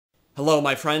Hello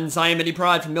my friends, I am Mini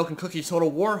Pride from Milk and Cookies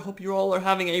Total War. Hope you all are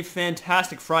having a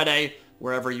fantastic Friday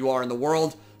wherever you are in the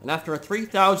world. And after a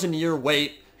 3,000 year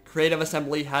wait, Creative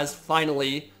Assembly has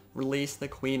finally released the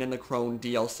Queen and the Crone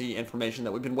DLC information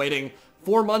that we've been waiting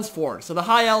 4 months for. So the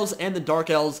High Elves and the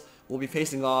Dark Elves will be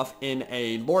facing off in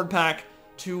a Lord pack.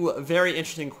 Two very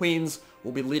interesting queens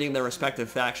will be leading their respective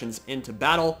factions into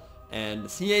battle.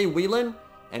 And CA Whelan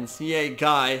and CA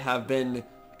Guy have been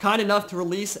kind enough to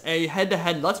release a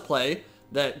head-to-head Let's Play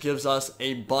that gives us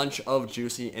a bunch of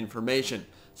juicy information.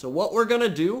 So what we're going to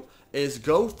do is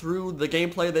go through the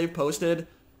gameplay they've posted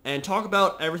and talk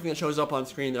about everything that shows up on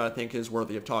screen that I think is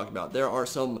worthy of talking about. There are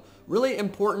some really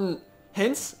important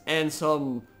hints and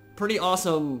some pretty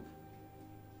awesome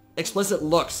explicit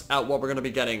looks at what we're going to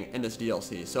be getting in this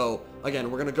DLC. So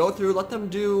again, we're going to go through, let them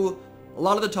do a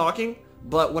lot of the talking.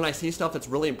 But when I see stuff that's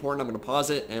really important, I'm going to pause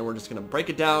it, and we're just going to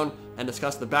break it down and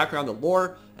discuss the background, the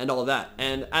lore, and all of that.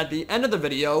 And at the end of the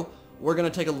video, we're going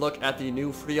to take a look at the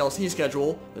new free LC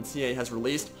schedule that CA has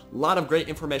released. A lot of great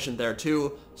information there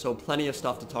too, so plenty of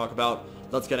stuff to talk about.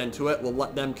 Let's get into it. We'll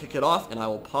let them kick it off, and I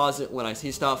will pause it when I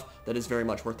see stuff that is very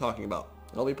much worth talking about.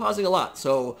 I'll be pausing a lot,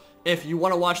 so if you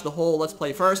want to watch the whole Let's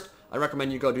Play first, I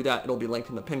recommend you go do that. It'll be linked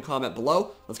in the pinned comment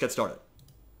below. Let's get started.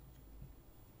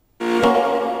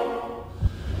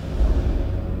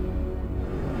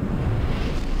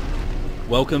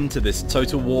 Welcome to this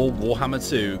Total War Warhammer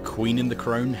 2 Queen and the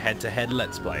Crone head-to-head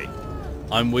Let's Play.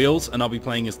 I'm Wheels, and I'll be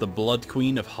playing as the Blood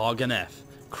Queen of Harganeth,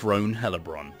 Crone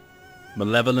Hellebron.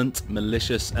 Malevolent,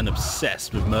 malicious, and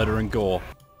obsessed with murder and gore.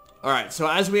 Alright, so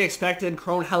as we expected,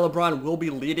 Crone Hellebron will be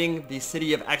leading the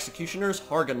City of Executioners,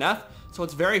 Harganeth, so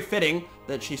it's very fitting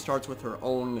that she starts with her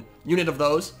own unit of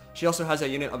those. She also has a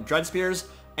unit of Dreadspears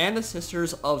and the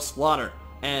Sisters of Slaughter.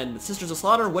 And Sisters of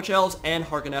Slaughter, Witch Elves, and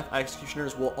Harganeth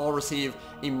Executioners will all receive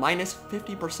a minus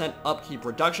 50% upkeep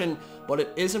reduction, but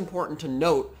it is important to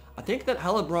note, I think that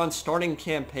Hellebron's starting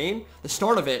campaign, the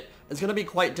start of it, is going to be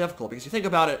quite difficult, because you think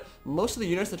about it, most of the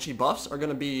units that she buffs are going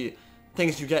to be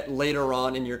things you get later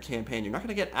on in your campaign. You're not going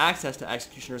to get access to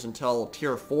Executioners until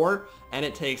tier 4, and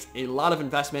it takes a lot of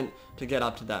investment to get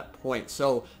up to that point.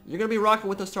 So you're going to be rocking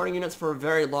with the starting units for a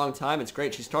very long time. It's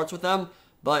great she starts with them,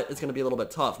 but it's going to be a little bit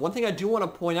tough. One thing I do want to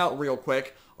point out real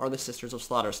quick are the Sisters of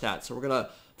Slaughter stats. So we're going to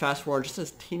fast forward just a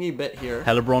teeny bit here.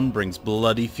 Hellebron brings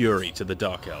bloody fury to the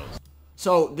Dark Elves.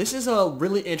 So this is a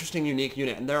really interesting, unique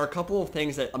unit, and there are a couple of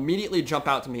things that immediately jump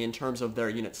out to me in terms of their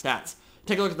unit stats.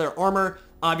 Take a look at their armor.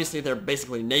 Obviously, they're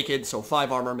basically naked, so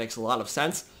 5 armor makes a lot of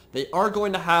sense. They are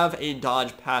going to have a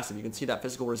dodge passive. You can see that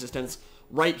physical resistance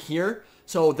right here.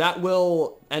 So that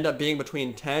will end up being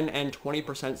between 10 and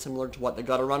 20%, similar to what the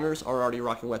Gutter Runners are already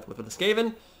rocking with the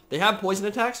Skaven. They have poison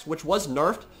attacks, which was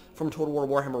nerfed from Total War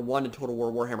Warhammer 1 to Total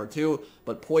War Warhammer 2,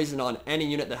 but poison on any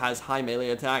unit that has high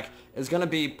melee attack is going to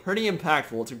be pretty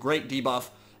impactful. It's a great debuff,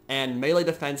 and melee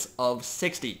defense of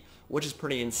 60, which is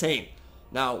pretty insane.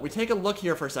 Now, we take a look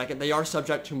here for a second. They are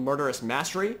subject to Murderous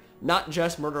Mastery, not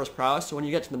just Murderous Prowess, so when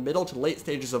you get to the middle to late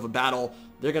stages of a battle,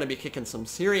 they're going to be kicking some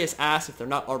serious ass if they're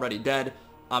not already dead.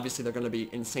 Obviously, they're going to be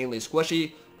insanely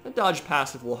squishy. The dodge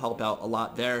passive will help out a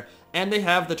lot there. And they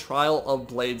have the Trial of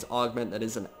Blades augment that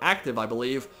is an active, I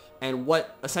believe, and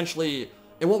what essentially,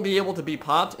 it won't be able to be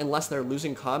popped unless they're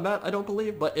losing combat, I don't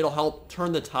believe, but it'll help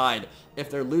turn the tide. If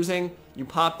they're losing, you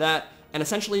pop that, and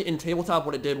essentially in tabletop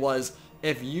what it did was,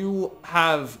 if you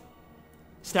have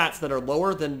stats that are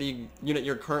lower than the unit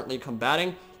you're currently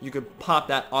combating, you could pop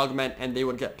that augment and they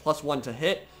would get +1 to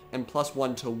hit and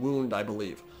 +1 to wound, I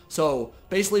believe. So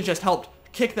basically just helped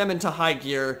kick them into high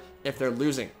gear if they're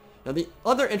losing. Now the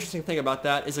other interesting thing about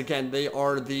that is, again, they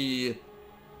are the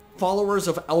followers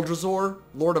of Eldrazor,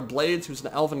 Lord of Blades, who's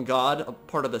an elven god, a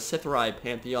part of the Sithrai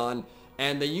pantheon,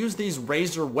 and they use these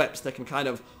razor whips that can kind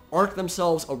of arc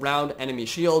themselves around enemy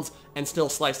shields and still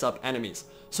slice up enemies.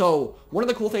 So one of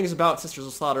the cool things about Sisters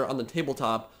of Slaughter on the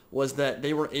tabletop was that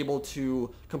they were able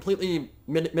to completely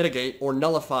mitigate or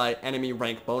nullify enemy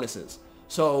rank bonuses.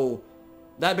 So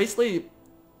that basically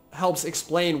helps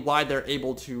explain why they're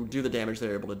able to do the damage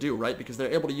they're able to do, right? Because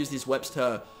they're able to use these whips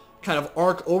to kind of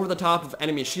arc over the top of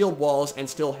enemy shield walls and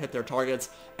still hit their targets,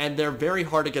 and they're very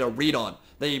hard to get a read on.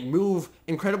 They move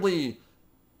incredibly...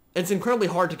 It's incredibly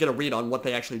hard to get a read on what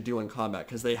they actually do in combat,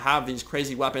 because they have these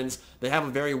crazy weapons. They have a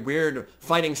very weird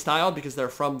fighting style because they're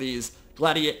from these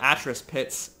gladiatrix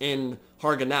pits in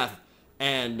Harganeth,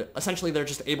 and essentially they're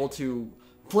just able to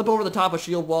flip over the top of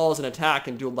shield walls and attack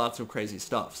and do lots of crazy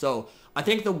stuff. So I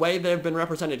think the way they've been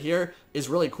represented here is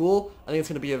really cool. I think it's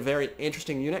going to be a very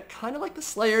interesting unit, kind of like the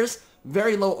Slayers.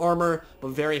 Very low armor, but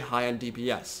very high on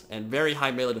DPS, and very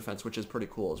high melee defense, which is pretty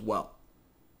cool as well.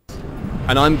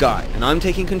 And I'm Guy, and I'm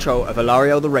taking control of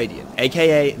Alarielle the Radiant,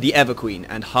 aka the Everqueen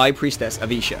and High Priestess of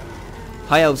Isha.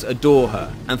 High Elves adore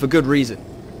her, and for good reason.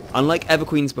 Unlike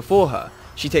Everqueens before her,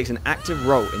 she takes an active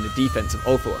role in the defense of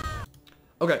Ulthuan.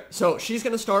 Okay, so she's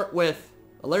going to start with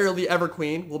Alarielle the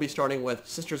Everqueen. We'll be starting with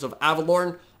Sisters of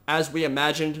Avalorn. As we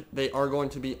imagined, they are going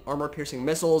to be armor-piercing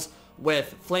missiles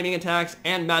with flaming attacks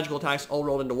and magical attacks all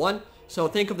rolled into one. So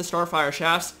think of the Starfire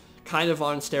Shafts kind of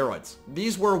on steroids.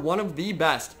 These were one of the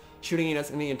best shooting units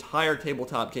in the entire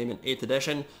tabletop game in 8th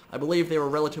edition. I believe they were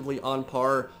relatively on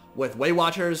par with Way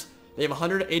Watchers. They have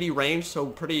 180 range, so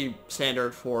pretty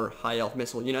standard for high elf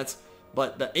missile units.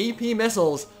 But the AP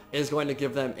missiles is going to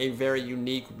give them a very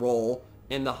unique role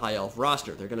in the high elf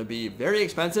roster. They're going to be very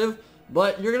expensive,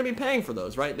 but you're going to be paying for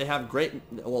those, right? They have great,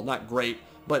 well, not great,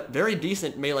 but very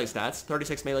decent melee stats.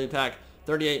 36 melee attack,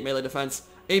 38 melee defense.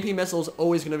 AP missiles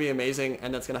always going to be amazing,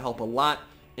 and that's going to help a lot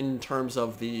in terms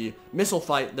of the missile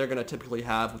fight they're going to typically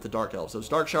have with the Dark Elves. Those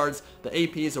Dark Shards, the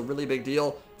AP is a really big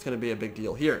deal. It's going to be a big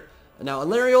deal here. Now,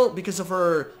 Alarielle, because of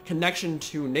her connection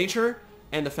to nature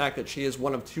and the fact that she is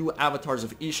one of 2 avatars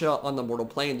of Isha on the mortal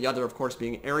plane, the other, of course,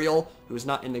 being Ariel, who is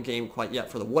not in the game quite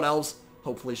yet for the Wood Elves.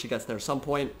 Hopefully she gets there at some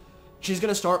point. She's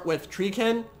going to start with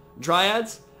Treekin,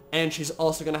 Dryads, and she's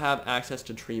also going to have access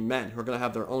to Tree Men, who are going to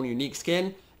have their own unique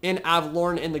skin in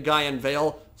Avalorn in the Gaian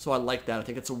Vale, so I like that. I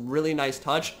think it's a really nice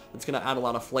touch that's going to add a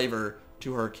lot of flavor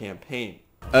to her campaign.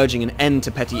 Urging an end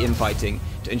to petty infighting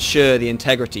to ensure the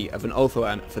integrity of an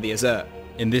Ulthuan for the Azur.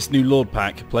 In this new Lord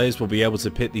Pack, players will be able to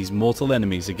pit these mortal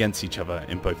enemies against each other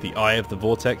in both the Eye of the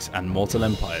Vortex and Mortal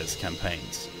Empires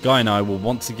campaigns. Guy and I will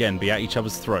once again be at each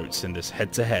other's throats in this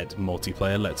head-to-head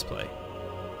multiplayer Let's Play.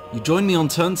 You join me on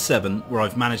turn 7, where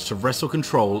I've managed to wrestle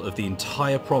control of the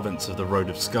entire province of the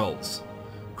Road of Skulls.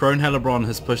 Crone Hellebron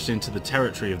has pushed into the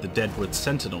territory of the Deadwood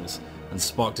Sentinels and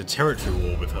sparked a territory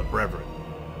war with her brethren.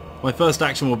 My first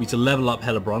action will be to level up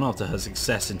Hellebron after her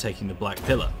success in taking the Black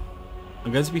Pillar.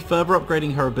 I'm going to be further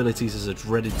upgrading her abilities as a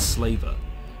dreaded slaver.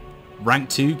 Rank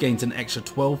 2 gains an extra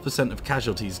 12% of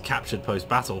casualties captured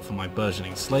post-battle for my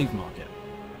burgeoning slave market.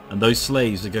 And those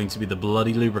slaves are going to be the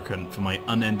bloody lubricant for my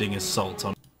unending assault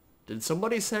on... Did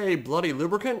somebody say bloody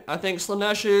lubricant? I think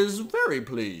Slanesh is very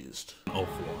pleased.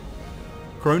 Ulthuan.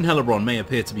 Crone Hellebron may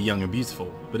appear to be young and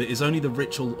beautiful, but it is only the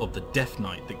ritual of the Death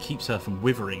Knight that keeps her from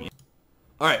withering.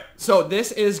 Alright, so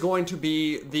this is going to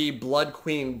be the Blood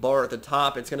Queen bar at the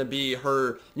top. It's going to be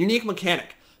her unique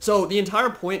mechanic. So the entire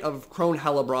point of Crone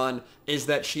Hellebron is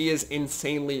that she is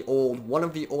insanely old, one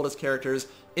of the oldest characters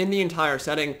in the entire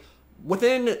setting.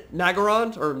 Within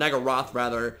Nagaroth, or Nagaroth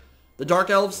rather, the Dark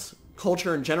Elves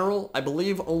culture in general, I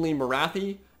believe only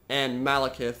Morathi and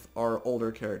Malekith are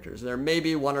older characters. There may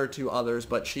be 1 or 2 others,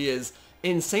 but she is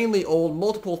insanely old,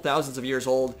 multiple thousands of years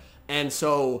old, and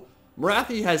so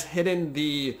Morathi has hidden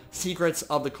the secrets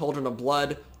of the Cauldron of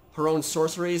Blood, her own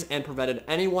sorceries, and prevented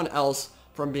anyone else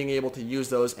from being able to use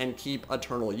those and keep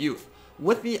eternal youth.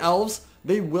 With the elves,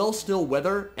 they will still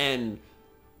wither and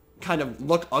kind of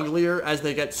look uglier as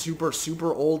they get super,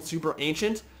 super old, super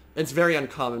ancient. It's very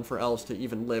uncommon for elves to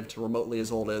even live to remotely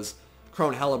as old as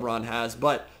Crone Hellebron has,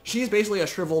 but she's basically a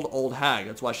shriveled old hag.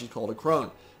 That's why she's called a crone.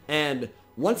 And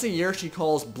once a year she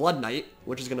calls Blood Night,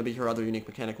 which is going to be her other unique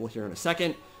mechanic we'll hear in a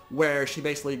second, where she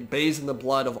basically bathes in the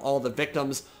blood of all the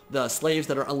victims, the slaves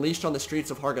that are unleashed on the streets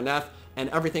of Harganeth, and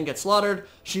everything gets slaughtered.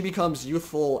 She becomes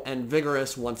youthful and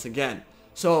vigorous once again.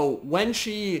 So when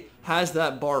she has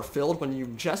that bar filled, when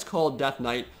you've just called Death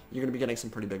Knight, you're going to be getting some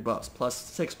pretty big buffs. Plus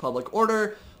 6 public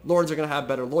order, lords are going to have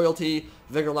better loyalty,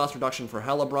 vigor loss reduction for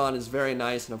Hellebron is very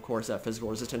nice, and of course that physical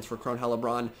resistance for Crone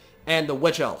Hellebron, and the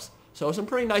Witch Elves. So some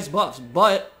pretty nice buffs,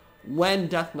 but when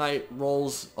Death Knight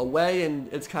rolls away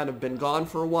and it's kind of been gone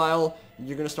for a while,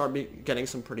 you're going to start getting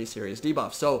some pretty serious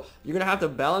debuffs. So you're going to have to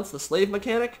balance the slave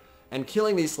mechanic and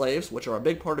killing these slaves, which are a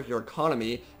big part of your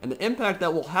economy, and the impact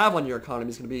that will have on your economy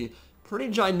is going to be pretty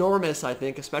ginormous, I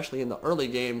think, especially in the early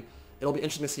game. It'll be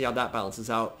interesting to see how that balances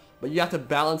out. But you have to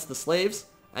balance the slaves,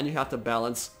 and you have to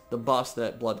balance the buffs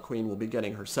that Blood Queen will be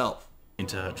getting herself.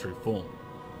 Into her true form.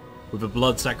 With the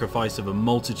blood sacrifice of a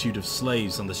multitude of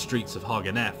slaves on the streets of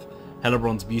Harganeth,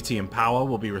 Hellebron's beauty and power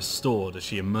will be restored as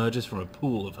she emerges from a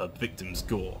pool of her victims'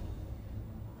 gore.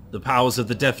 The powers of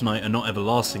the Death Knight are not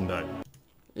everlasting though.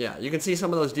 Yeah, you can see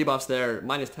some of those debuffs there.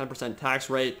 Minus 10% tax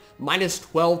rate, minus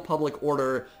 12 public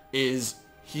order is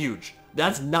huge.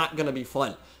 That's not going to be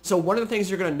fun. So one of the things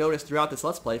you're going to notice throughout this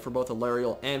Let's Play for both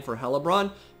Alarielle and for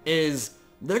Hellebron is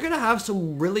they're going to have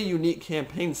some really unique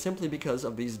campaigns simply because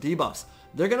of these debuffs.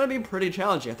 They're going to be pretty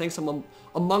challenging. I think some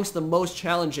amongst the most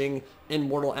challenging in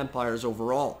Mortal Empires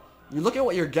overall. You look at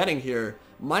what you're getting here.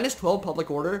 minus 12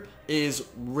 public order is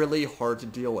really hard to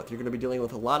deal with. You're going to be dealing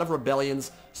with a lot of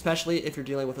rebellions, especially if you're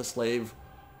dealing with a slave,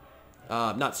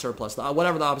 not surplus,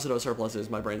 whatever the opposite of surplus is.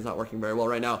 My brain's not working very well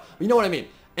right now. But you know what I mean.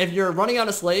 If you're running out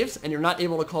of slaves and you're not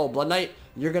able to call Blood Knight,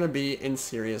 you're going to be in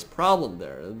serious problem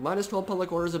there. Minus 12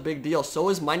 public order is a big deal. So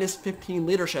is minus 15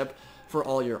 leadership for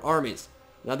all your armies.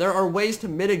 Now, there are ways to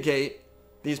mitigate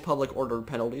these public order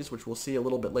penalties, which we'll see a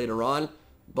little bit later on,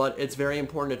 but it's very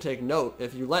important to take note.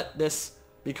 If you let this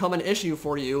become an issue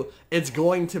for you, it's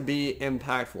going to be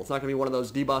impactful. It's not going to be one of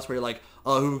those debuffs where you're like,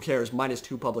 oh, who cares, minus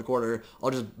 2 public order, I'll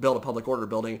just build a public order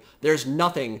building. There's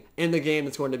nothing in the game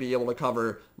that's going to be able to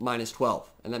cover minus 12,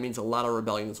 and that means a lot of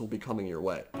rebellions will be coming your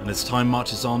way. And as time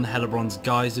marches on, Hellebron's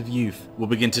guise of youth will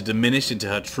begin to diminish into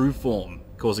her true form,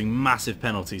 causing massive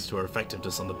penalties to her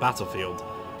effectiveness on the battlefield,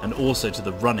 and also to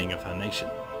the running of her nation.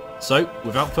 So,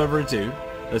 without further ado,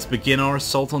 let's begin our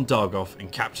assault on Dargoth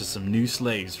and capture some new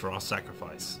slaves for our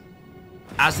sacrifice.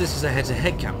 As this is a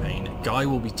head-to-head campaign, Guy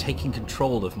will be taking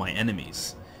control of my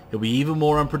enemies. He'll be even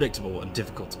more unpredictable and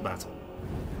difficult to battle.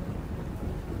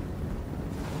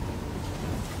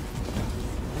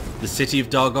 The city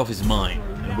of Dargoth is mine,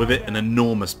 and with it an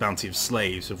enormous bounty of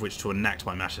slaves with which to enact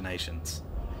my machinations.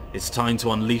 It's time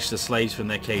to unleash the slaves from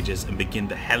their cages and begin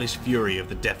the hellish fury of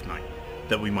the Death Knight,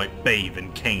 that we might bathe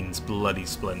in Khaine's bloody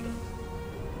splendour.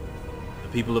 The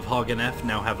people of Haganeth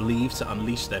now have leave to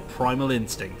unleash their primal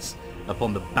instincts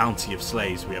upon the bounty of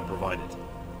slaves we have provided.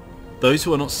 Those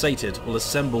who are not sated will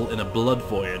assemble in a blood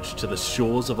voyage to the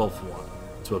shores of Ulthuan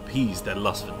to appease their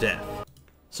lust for death.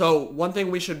 So, one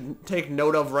thing we should take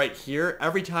note of right here,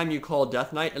 every time you call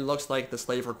Death Knight, it looks like the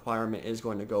slave requirement is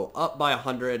going to go up by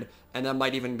 100, and that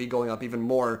might even be going up even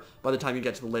more by the time you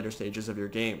get to the later stages of your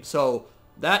game. So,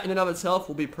 that in and of itself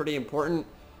will be pretty important.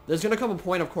 There's going to come a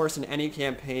point, of course, in any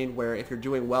campaign where if you're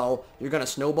doing well, you're going to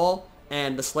snowball,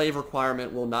 and the slave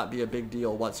requirement will not be a big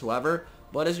deal whatsoever.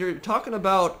 But as you're talking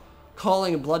about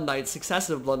calling Blood Knights,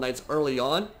 successive Blood Knights early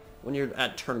on, when you're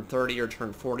at turn 30 or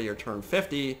turn 40 or turn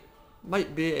 50,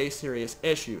 might be a serious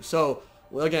issue. So,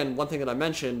 well, again, one thing that I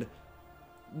mentioned,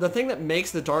 the thing that makes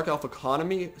the Dark Elf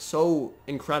economy so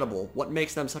incredible, what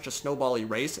makes them such a snowbally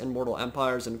race in Mortal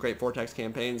Empires and Great Vortex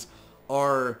campaigns,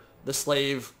 are the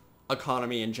slave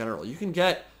economy in general. You can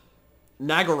get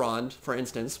Nagorond, for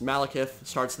instance. Malekith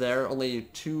starts there, only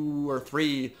 2 or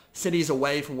 3 cities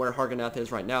away from where Haganeth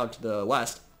is right now to the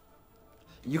west.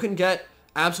 You can get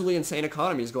absolutely insane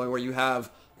economies going where you have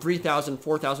 3,000,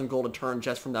 4,000 gold a turn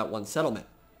just from that one settlement.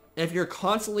 If you're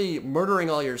constantly murdering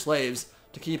all your slaves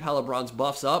to keep Hellebron's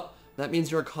buffs up, that means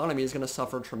your economy is going to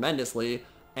suffer tremendously,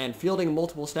 and fielding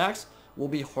multiple stacks will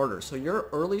be harder. So your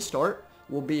early start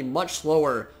will be much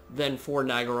slower than for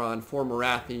Nagorond, for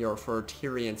Morathi, or for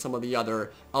Tyrion, some of the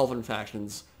other elven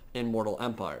factions in Mortal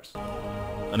Empires.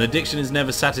 An addiction is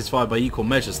never satisfied by equal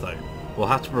measures though. We'll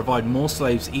have to provide more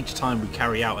slaves each time we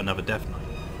carry out another Death Knight.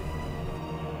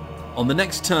 On the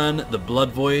next turn, the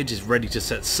Blood Voyage is ready to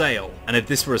set sail, and if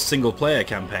this were a single player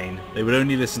campaign, they would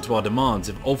only listen to our demands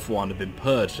if Ulthuan had been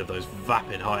purged of those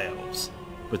vapid High Elves.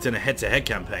 But in a head-to-head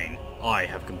campaign, I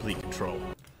have complete control.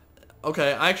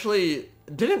 Okay, I actually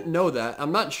didn't know that.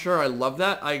 I'm not sure I love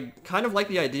that. I kind of like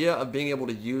the idea of being able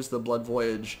to use the Blood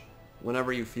Voyage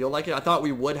whenever you feel like it. I thought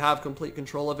we would have complete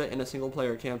control of it in a single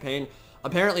player campaign.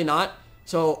 Apparently not.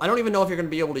 So I don't even know if you're going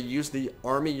to be able to use the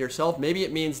army yourself. Maybe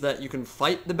it means that you can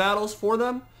fight the battles for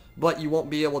them, but you won't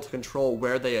be able to control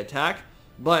where they attack.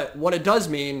 But what it does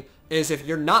mean is if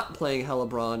you're not playing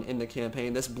Hellebron in the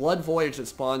campaign, this Blood Voyage that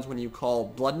spawns when you call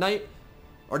Blood Knight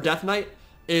or Death Knight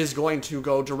is going to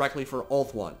go directly for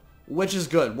Ulthuan, which is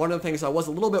good. One of the things I was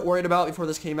a little bit worried about before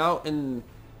this came out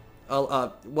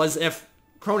was if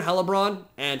Crone Hellebron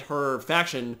and her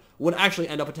faction would actually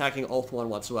end up attacking Ulthuan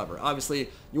whatsoever. Obviously,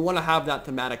 you want to have that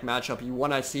thematic matchup. You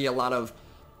want to see a lot of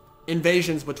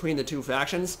invasions between the two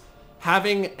factions.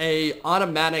 Having a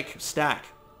automatic stack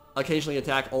occasionally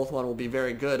attack Ulthuan will be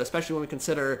very good, especially when we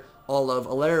consider all of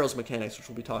Alarielle's mechanics, which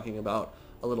we'll be talking about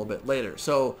a little bit later.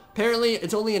 So apparently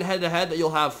it's only in head-to-head that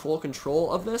you'll have full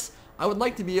control of this. I would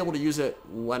like to be able to use it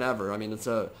whenever. I mean, it's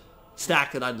a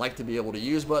stack that I'd like to be able to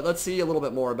use, but let's see a little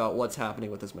bit more about what's happening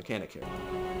with this mechanic here.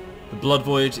 The Blood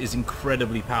Voyage is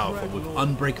incredibly powerful with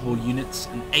unbreakable units,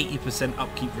 an 80%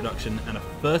 upkeep reduction, and a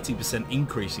 30%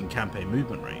 increase in campaign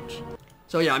movement range.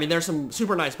 So yeah, I mean, there's some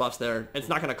super nice buffs there. It's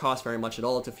not going to cost very much at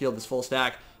all to field this full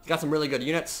stack. It's got some really good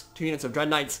units, 2 units of Dread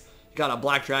Knights, you got a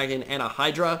Black Dragon and a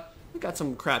Hydra. We've got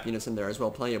some crap units in there as well,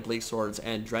 plenty of Bleak Swords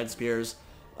and Dread Spears.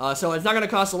 So it's not going to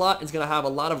cost a lot. It's going to have a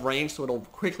lot of range, so it'll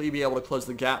quickly be able to close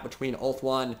the gap between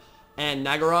Ulthuan and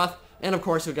Nagoroth. And of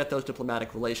course, you'll get those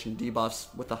diplomatic relation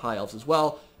debuffs with the High Elves as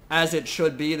well. as it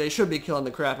should be. They should be killing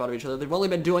the crap out of each other. They've only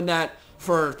been doing that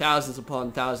for thousands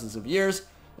upon thousands of years,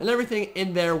 and everything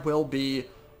in there will be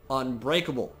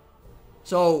unbreakable.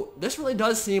 So this really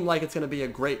does seem like it's going to be a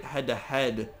great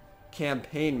head-to-head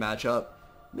campaign matchup.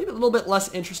 Maybe a little bit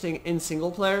less interesting in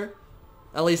single player,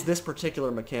 at least this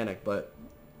particular mechanic, but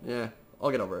yeah,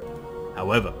 I'll get over it.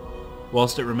 However,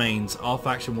 whilst it remains, our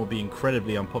faction will be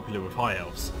incredibly unpopular with High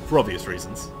Elves, for obvious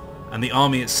reasons, and the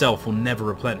army itself will never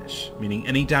replenish, meaning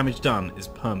any damage done is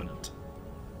permanent.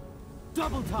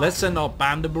 Let's send our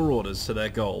band of marauders to their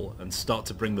goal and start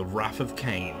to bring the wrath of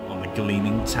Khaine on the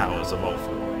gleaming towers of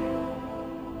Ulthuan.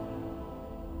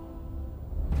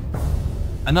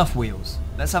 Enough wheels.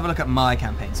 Let's have a look at my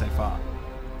campaign so far.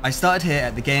 I started here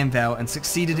at the Gaean Vale and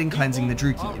succeeded in cleansing the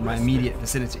Druki in my immediate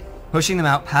vicinity, pushing them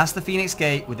out past the Phoenix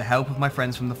Gate with the help of my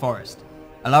friends from the forest.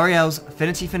 Alarielle's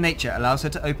affinity for nature allows her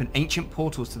to open ancient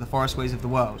portals to the forest ways of the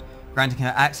world, granting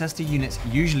her access to units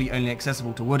usually only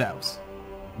accessible to Wood Elves.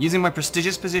 Using my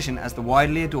prestigious position as the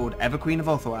widely adored Everqueen of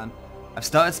Ulthuan, I've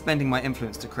started spending my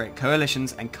influence to create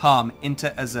coalitions and calm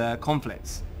inter-Azure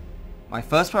conflicts. My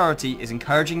first priority is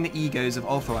encouraging the egos of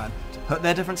Ulthuan to put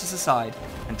their differences aside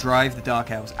and drive the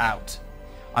Dark Elves out.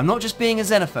 I'm not just being a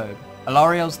xenophobe.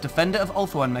 Alarielle's Defender of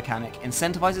Ulthuan mechanic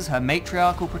incentivizes her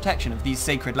matriarchal protection of these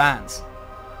sacred lands.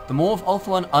 The more of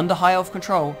Ulthuan under High Elf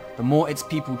control, the more its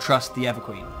people trust the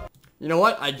Everqueen. You know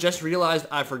what? I just realized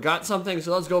I forgot something,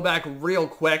 so let's go back real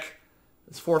quick.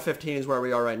 It's 4:15 is where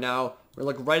we are right now. We're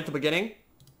looking right at the beginning.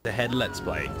 The head Let's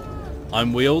Play.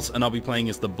 I'm Wheels, and I'll be playing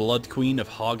as the Blood Queen of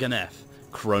Hellebron,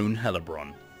 Crone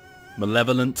Hellebron.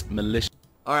 Malevolent, malicious...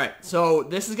 Alright, so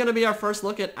this is going to be our first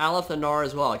look at Alith Anar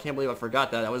as well. I can't believe I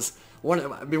forgot that. That was when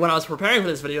I was preparing for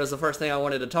this video, it was the first thing I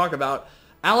wanted to talk about.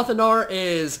 Alith Anar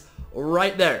is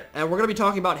right there, and we're going to be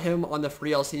talking about him on the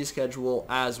free LC schedule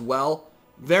as well.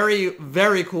 Very,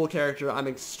 very cool character. I'm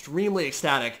extremely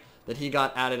ecstatic that he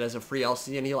got added as a free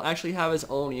LC, and he'll actually have his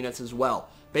own units as well.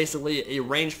 Basically, a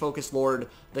range-focused lord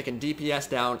that can DPS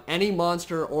down any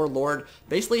monster or lord.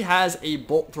 Basically has a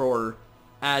bolt thrower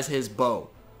as his bow.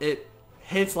 It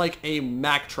hits like a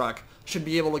Mack truck. Should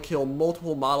be able to kill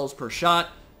multiple models per shot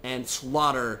and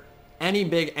slaughter any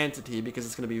big entity because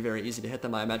it's going to be very easy to hit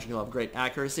them. I imagine he'll have great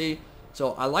accuracy.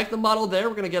 So I like the model there.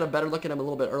 We're going to get a better look at him a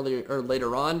little bit earlier or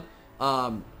later on.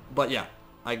 But yeah,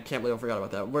 I can't believe I forgot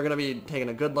about that. We're going to be taking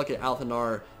a good look at Alith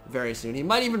Anar very soon. He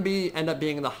might even end up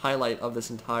being the highlight of this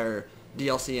entire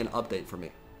DLC and update for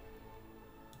me.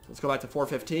 Let's go back to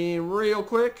 4:15 real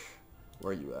quick.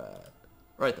 Where are you at?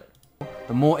 Right there.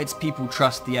 The more its people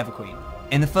trust the Everqueen.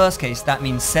 In the first case, that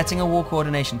means setting a war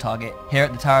coordination target here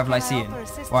at the Tower of Lycian,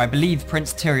 where I believe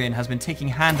Prince Tyrion has been taking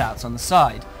handouts on the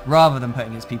side, rather than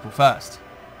putting his people first.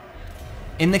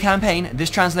 In the campaign, this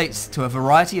translates to a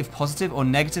variety of positive or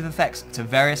negative effects to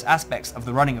various aspects of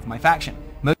the running of my faction.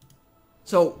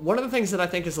 So one of the things that I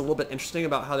think is a little bit interesting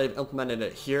about how they've implemented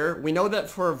it here, we know that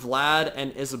for Vlad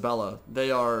and Isabella,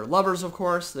 they are lovers, of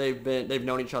course. They've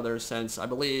known each other since, I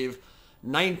believe,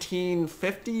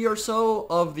 1950 or so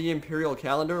of the Imperial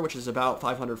calendar, which is about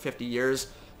 550 years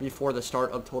before the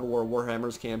start of Total War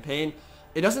Warhammer's campaign.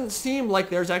 It doesn't seem like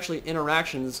there's actually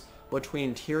interactions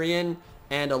between Tyrion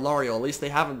and Alarielle. At least they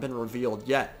haven't been revealed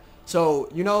yet. So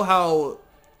you know how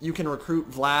you can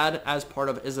recruit Vlad as part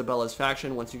of Isabella's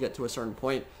faction once you get to a certain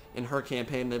point in her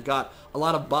campaign. They've got a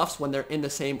lot of buffs when they're in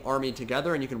the same army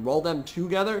together, and you can roll them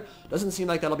together. Doesn't seem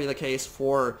like that'll be the case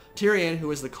for Tyrion, who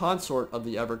is the consort of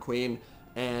the Everqueen,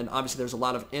 and obviously there's a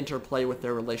lot of interplay with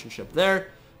their relationship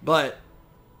there. But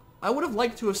I would have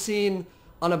liked to have seen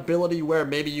an ability where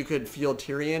maybe you could field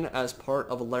Tyrion as part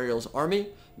of Alarielle's army.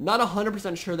 Not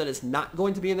 100% sure that it's not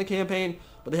going to be in the campaign,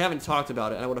 but they haven't talked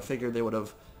about it, and I would have figured they would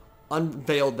have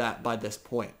unveiled that by this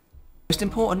point. Most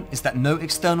important is that no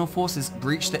external forces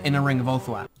breach the inner ring of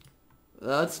Ulthuan.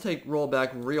 Let's take roll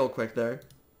back real quick there.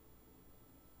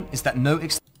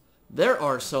 There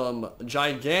are some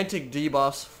gigantic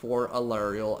debuffs for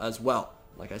Alarielle as well.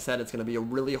 Like I said, it's going to be a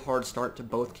really hard start to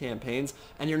both campaigns,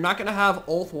 and you're not going to have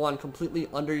Ulthuan completely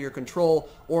under your control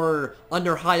or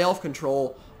under High Elf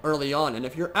control early on. And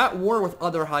if you're at war with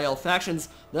other High Elf factions,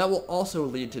 that will also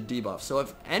lead to debuffs. So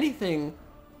if anything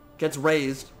gets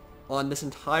raised on this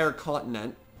entire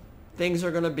continent, things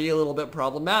are going to be a little bit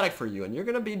problematic for you, and you're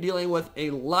going to be dealing with a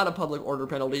lot of public order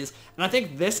penalties. And I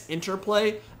think this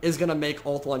interplay is going to make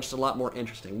Ulthuan just a lot more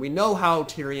interesting. We know how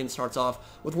Tyrion starts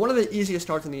off with one of the easiest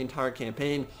starts in the entire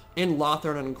campaign in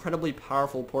Lothar, an incredibly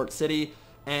powerful port city,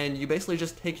 and you basically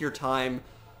just take your time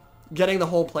getting the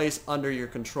whole place under your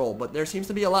control. But there seems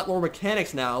to be a lot more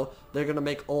mechanics now. They're going to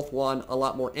make Ulthuan a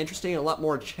lot more interesting and a lot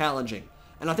more challenging.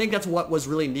 And I think that's what was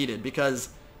really needed, because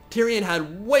Tyrion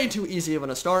had way too easy of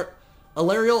a start.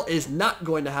 Alarielle is not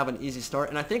going to have an easy start,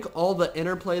 and I think all the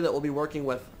interplay that will be working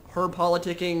with her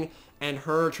politicking and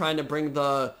her trying to bring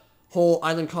the whole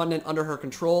island continent under her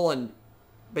control and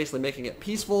basically making it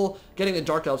peaceful, getting the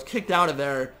Dark Elves kicked out of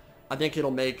there, I think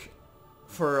it'll make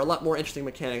for a lot more interesting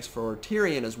mechanics for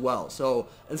Tyrion as well. So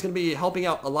it's going to be helping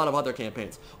out a lot of other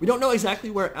campaigns. We don't know exactly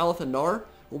where Alith and Anar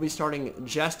will be starting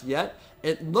just yet.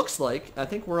 It looks like, I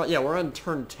think we're on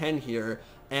turn 10 here,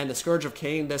 and the Scourge of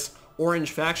Khaine, this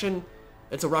orange faction,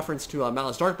 it's a reference to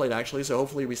Malus Darkblade actually, so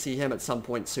hopefully we see him at some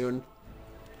point soon.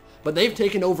 But they've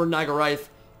taken over Nagaraith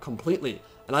completely,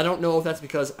 and I don't know if that's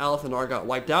because Alith and Anar got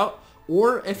wiped out,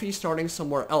 or if he's starting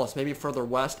somewhere else, maybe further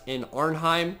west in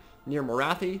Arnheim, near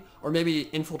Morathi, or maybe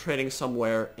infiltrating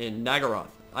somewhere in Nagarath.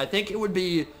 I think it would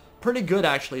be pretty good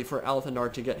actually for Alith and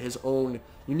Anar to get his own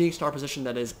unique star position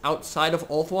that is outside of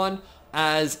Ulthuan,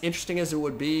 as interesting as it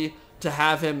would be to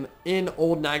have him in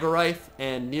Old Nagaraith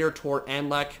and near Tor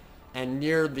Anlek and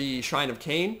near the Shrine of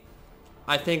Khaine.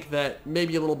 I think that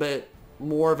maybe a little bit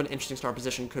more of an interesting star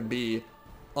position could be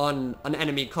on an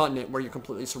enemy continent where you're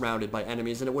completely surrounded by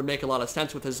enemies, and it would make a lot of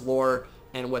sense with his lore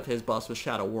and with his buffs with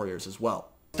Shadow Warriors as well.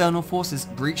 External forces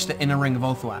breach the inner ring of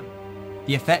Ulthuan.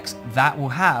 The effects that will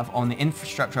have on the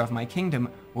infrastructure of my kingdom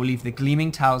will leave the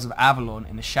gleaming towers of Avalon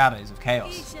in the shadows of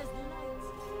chaos.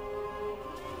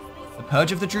 The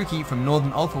purge of the Druchii from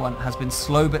northern Ulthuan has been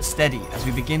slow but steady as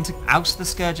we begin to oust the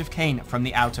Scourge of Khaine from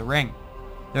the outer ring.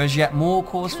 There is yet more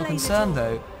cause for concern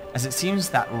though, as it seems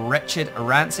that wretched,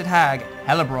 rancid hag,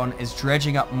 Hellebron, is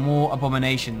dredging up more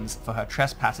abominations for her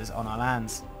trespasses on our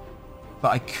lands. But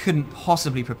I couldn't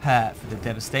possibly prepare for the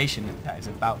devastation that is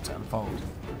about to unfold.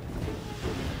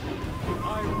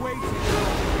 I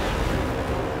waited.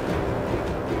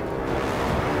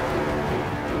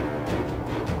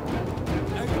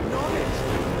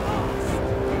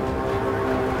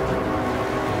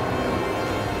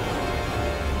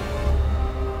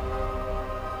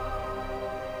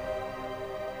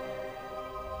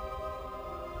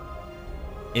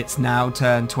 It's now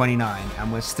turn 29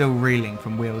 and we're still reeling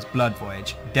from Wheel's blood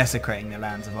voyage, desecrating the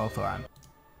lands of Ulthuan.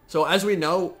 So as we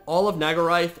know, all of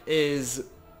Nagaraith is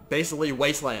basically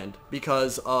wasteland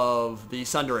because of the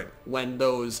Sundering, when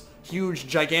those huge,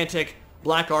 gigantic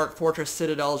Black Ark fortress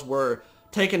citadels were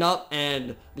taken up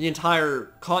and the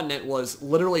entire continent was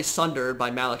literally sundered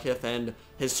by Malekith and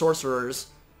his sorcerers.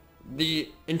 The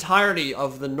entirety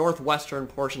of the northwestern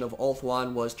portion of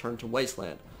Ulthuan was turned to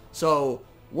wasteland. So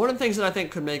one of the things that I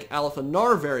think could make Alith and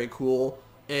Anar very cool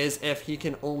is if he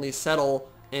can only settle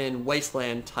in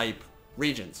wasteland type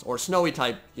regions, or snowy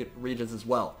type regions as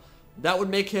well. That would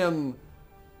make him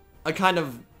a kind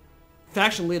of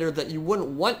faction leader that you wouldn't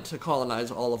want to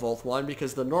colonize all of Ulthuan,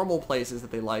 because the normal places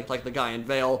that they like the Gaian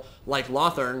Vale, like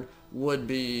Lothern, would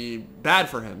be bad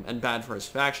for him and bad for his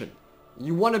faction.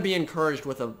 You want to be encouraged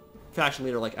with a faction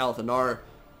leader like Alith and Anar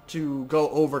to go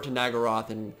over to Nagarath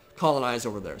and colonize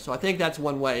over there. So I think that's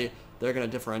one way they're going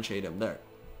to differentiate him there.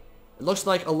 It looks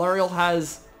like Alarielle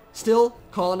has still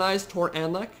colonized Tor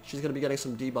Anlek. She's going to be getting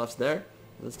some debuffs there.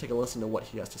 Let's take a listen to what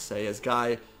he has to say as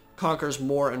Guy conquers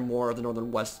more and more of the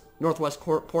northwest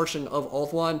portion of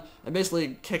Ulthuan and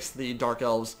basically kicks the Dark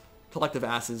Elves' collective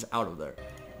asses out of there.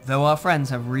 Though our friends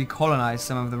have recolonized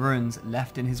some of the ruins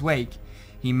left in his wake,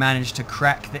 he managed to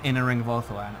crack the inner ring of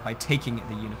Ulthuan by taking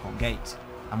the Unicorn Gate,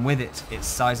 and with it, its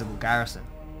sizable garrison.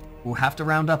 We'll have to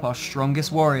round up our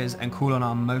strongest warriors and call on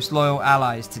our most loyal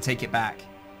allies to take it back.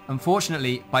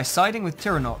 Unfortunately, by siding with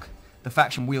Tiranoc, the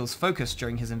faction Wheel's focus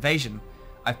during his invasion,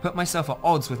 I've put myself at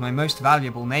odds with my most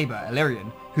valuable neighbour,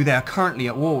 Illyrian, who they are currently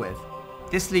at war with.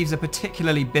 This leaves a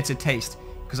particularly bitter taste,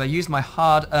 because I used my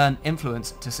hard-earned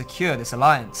influence to secure this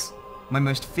alliance. My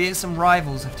most fearsome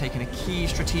rivals have taken a key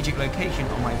strategic location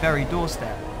on my very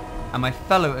doorstep, and my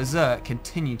fellow Azur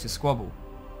continue to squabble.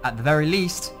 At the very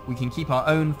least, we can keep our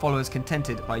own followers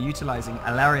contented by utilising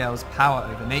Alarielle's power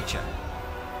over nature.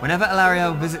 Whenever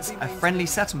Alarielle visits a friendly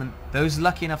settlement, those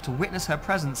lucky enough to witness her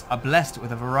presence are blessed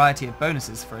with a variety of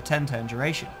bonuses for a 10-turn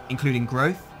duration, including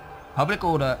growth, public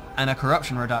order, and a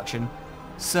corruption reduction,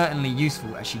 certainly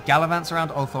useful as she gallivants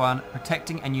around Ulthuan,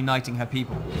 protecting and uniting her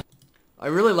people. I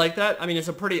really like that. I mean, it's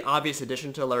a pretty obvious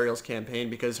addition to Alarielle's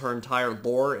campaign because her entire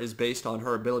lore is based on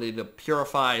her ability to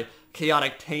purify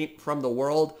chaotic taint from the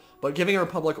world, but giving her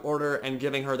public order and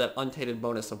giving her that untainted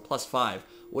bonus of +5,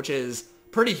 which is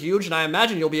pretty huge, and I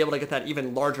imagine you'll be able to get that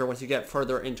even larger once you get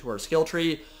further into her skill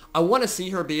tree. I want to see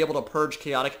her be able to purge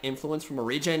chaotic influence from a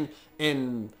region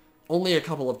in only a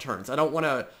couple of turns. I don't want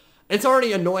to It's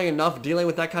already annoying enough dealing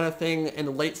with that kind of thing in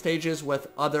the late stages with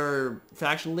other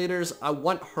faction leaders. I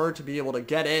want her to be able to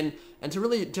get in, and to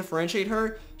really differentiate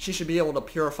her, she should be able to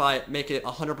purify it, make it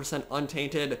 100%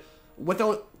 untainted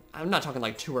without, I'm not talking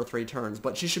like 2 or 3 turns,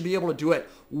 but she should be able to do it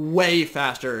way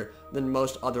faster than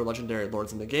most other legendary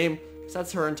lords in the game, because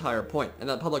that's her entire point. And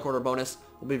that public order bonus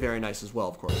will be very nice as well,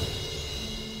 of course.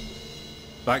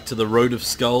 Back to the Road of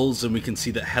Skulls, and we can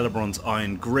see that Hellebron's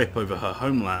iron grip over her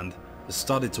homeland has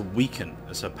started to weaken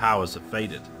as her powers have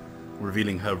faded,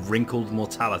 revealing her wrinkled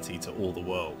mortality to all the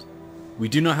world. We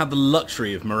do not have the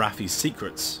luxury of Morathi's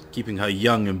secrets, keeping her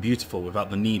young and beautiful without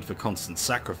the need for constant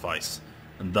sacrifice,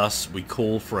 and thus we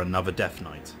call for another Death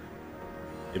Knight.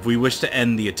 If we wish to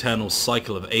end the eternal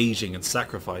cycle of aging and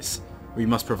sacrifice, we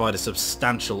must provide a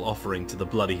substantial offering to the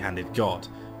bloody-handed god,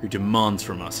 who demands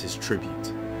from us his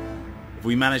tribute. If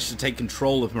we manage to take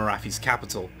control of Morathi's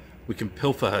capital, we can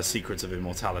pilfer her secrets of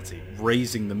immortality,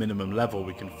 raising the minimum level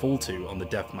we can fall to on the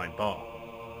Death Knight bar.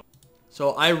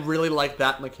 So I really like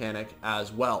that mechanic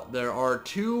as well. There are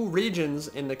 2 regions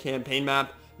in the campaign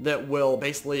map that will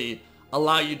basically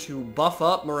allow you to buff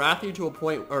up Morathi to a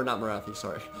point, or not Morathi,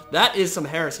 sorry. That is some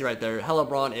heresy right there.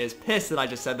 Hellebron is pissed that I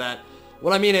just said that.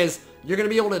 What I mean is, you're going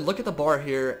to be able to look at the bar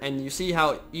here, and you see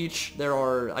how there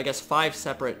are, I guess, 5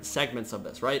 separate segments of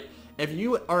this, right? If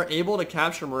you are able to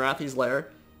capture Morathi's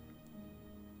lair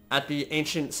at the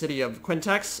ancient city of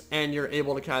Quintex, and you're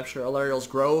able to capture Alarielle's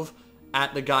Grove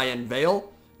at the Gaian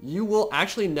Vale, you will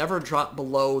actually never drop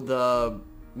below the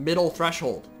middle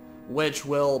threshold, which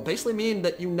will basically mean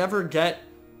that you never get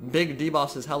big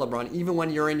debosses Hellebron, even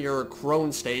when you're in your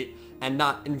Crone state and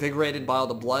not invigorated by all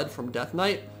the blood from Death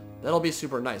Knight. That'll be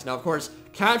super nice. Now, of course,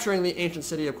 capturing the ancient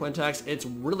city of Quintex, it's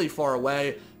really far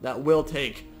away. That will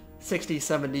take 60,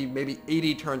 70, maybe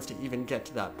 80 turns to even get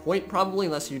to that point, probably,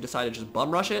 unless you decide to just bum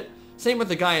rush it. Same with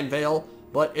the Gaian Vale,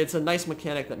 but it's a nice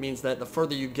mechanic that means that the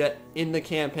further you get in the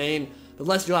campaign, the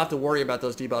less you'll have to worry about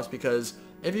those debuffs, because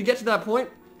if you get to that point,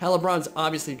 Hellebron's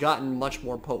obviously gotten much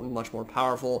more potent, much more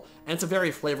powerful, and it's a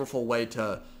very flavorful way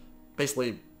to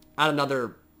basically add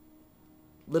another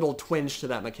little twinge to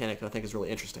that mechanic that I think is really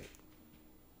interesting.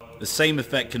 The same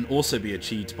effect can also be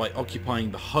achieved by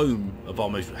occupying the home of our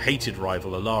most hated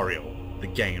rival Alarielle, the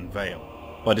Gaian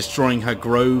Vale. By destroying her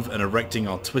grove and erecting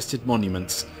our twisted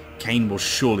monuments, Khaine will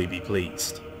surely be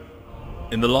pleased.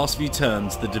 In the last few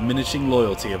turns, the diminishing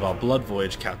loyalty of our Blood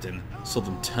Voyage captain saw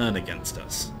them turn against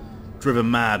us. Driven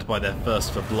mad by their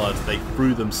thirst for blood, they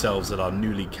threw themselves at our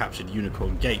newly captured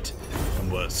Unicorn Gate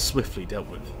and were swiftly dealt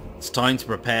with. It's time to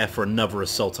prepare for another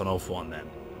assault on Ulthuan then.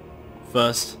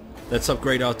 First, let's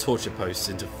upgrade our torture posts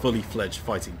into fully fledged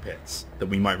fighting pits, that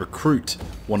we might recruit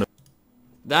one of...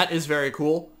 That is very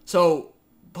cool. So,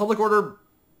 Public Order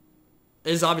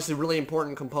is obviously a really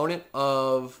important component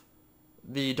of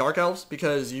the Dark Elves,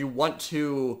 because you want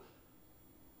to...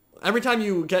 Every time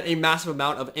you get a massive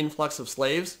amount of influx of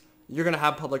slaves, you're going to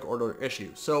have Public Order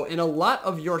issues. So in a lot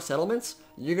of your settlements,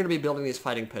 you're going to be building these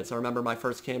fighting pits. I remember my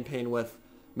first campaign with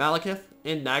Malekith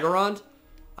in Nagorond.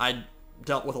 I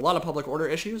dealt with a lot of Public Order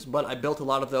issues, but I built a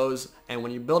lot of those, and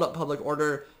when you build up Public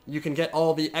Order, you can get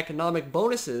all the economic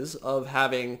bonuses of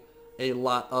having a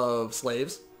lot of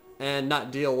slaves and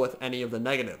not deal with any of the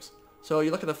negatives. So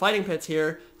you look at the fighting pits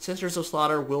here, Sisters of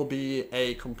Slaughter will be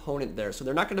a component there. So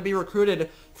they're not going to be recruited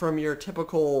from your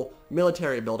typical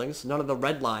military buildings, none of the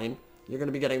red line. You're going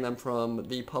to be getting them from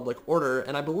the Public Order,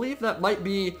 and I believe that might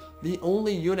be the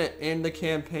only unit in the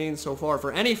campaign so far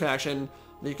for any faction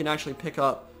that you can actually pick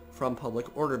up from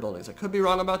Public Order buildings. I could be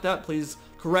wrong about that, please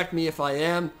correct me if I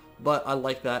am, but I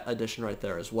like that addition right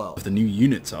there as well. The new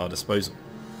units at our disposal.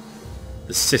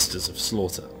 The Sisters of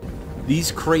Slaughter.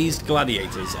 These crazed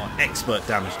gladiators are expert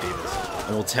damage dealers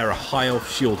and will tear a high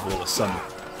elf shield wall asunder.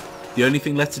 The only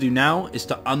thing left to do now is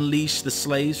to unleash the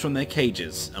slaves from their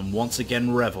cages and once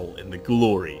again revel in the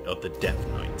glory of the Death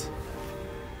Knight.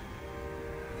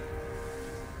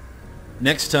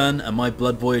 Next turn, and my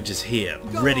Blood Voyage is here,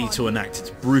 ready to enact its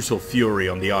brutal fury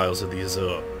on the Isles of the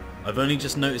Azure. I've only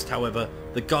just noticed, however,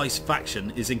 the Geist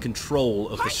faction is in control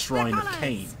of the Shrine of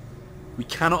Khaine. We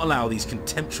cannot allow these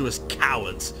contemptuous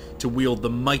cowards to wield the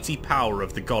mighty power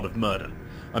of the God of Murder.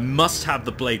 I must have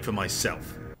the blade for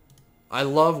myself. I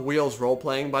love Wheels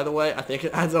roleplaying, by the way. I think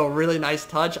it adds a really nice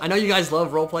touch. I know you guys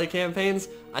love roleplay campaigns.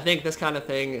 I think this kind of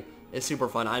thing is super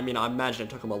fun. I mean, I imagine it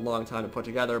took him a long time to put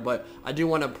together, but I do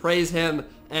want to praise him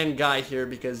and Guy here,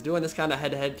 because doing this kind of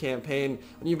head-to-head campaign,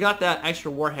 when you've got that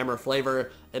extra Warhammer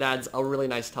flavor, it adds a really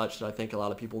nice touch that I think a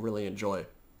lot of people really enjoy.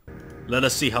 Let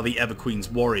us see how the Everqueen's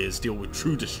warriors deal with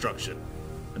true destruction.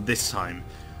 And this time,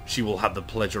 she will have the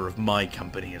pleasure of my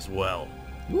company as well.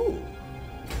 Ooh.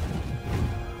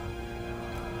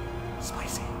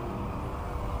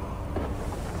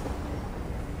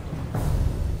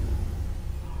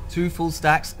 2 full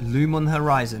stacks loom on the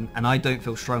horizon and I don't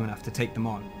feel strong enough to take them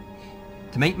on.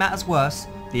 To make matters worse,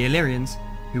 the Illyrians,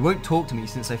 who won't talk to me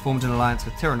since they formed an alliance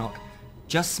with Tyrannok,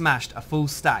 just smashed a full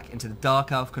stack into the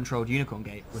Dark Elf controlled Unicorn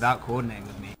Gate without coordinating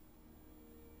with me.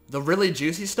 The really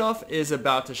juicy stuff is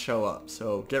about to show up,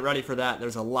 so get ready for that.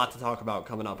 There's a lot to talk about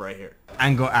coming up right here.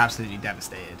 And got absolutely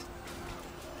devastated.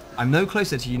 I'm no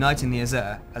closer to uniting the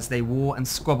Azur as they war and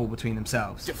squabble between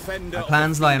themselves. My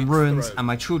plans lie in ruins and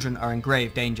my children are in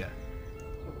grave danger.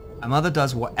 My mother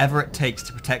does whatever it takes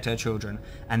to protect her children,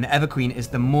 and the Everqueen is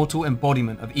the mortal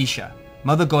embodiment of Isha,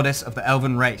 mother goddess of the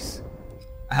elven race.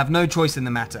 I have no choice in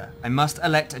the matter. I must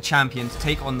elect a champion to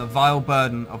take on the vile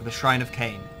burden of the Shrine of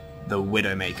Khaine, the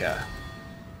Widowmaker.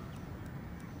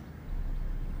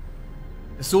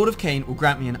 The Sword of Khaine will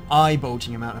grant me an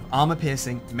eye-bulging amount of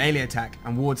armor-piercing, melee attack,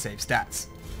 and ward save stats.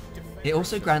 It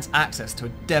also grants access to a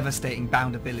devastating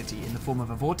bound ability in the form of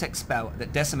a vortex spell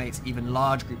that decimates even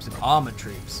large groups of armored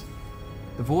troops.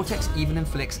 The vortex even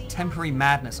inflicts temporary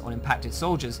madness on impacted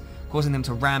soldiers, causing them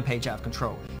to rampage out of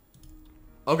control.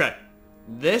 Okay,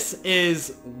 this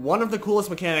is one of the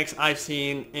coolest mechanics I've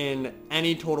seen in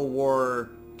any Total War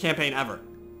campaign ever.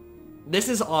 This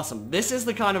is awesome. This is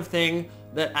the kind of thing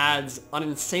that adds an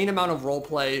insane amount of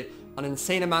roleplay, an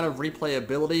insane amount of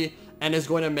replayability, and is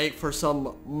going to make for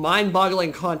some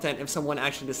mind-boggling content if someone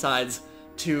actually decides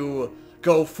to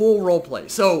go full roleplay.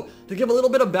 So, to give a little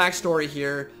bit of backstory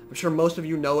here, I'm sure most of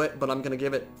you know it, but I'm going to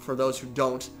give it for those who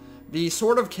don't. The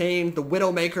Sword of Khaine, the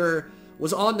Widowmaker,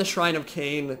 was on the Shrine of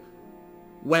Khaine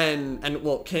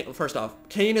first off,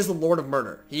 Khaine is the Lord of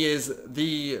Murder. He is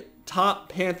the top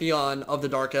pantheon of the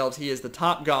Dark Elves. He is the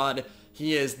top god.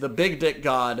 He is the big dick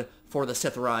god for the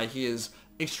Sith'rai. He is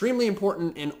extremely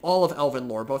important in all of Elven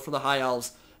lore, both for the High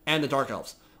Elves and the Dark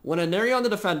Elves. When Anar the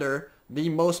Defender, the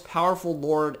most powerful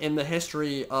lord in the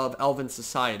history of Elven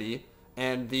society,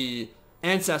 and the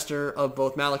ancestor of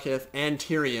both Malekith and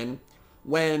Tyrion,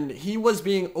 when he was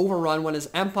being overrun, when his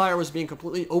empire was being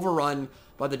completely overrun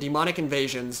by the demonic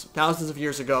invasions thousands of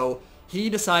years ago, he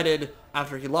decided,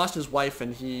 after he lost his wife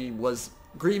and he was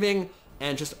grieving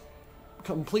and just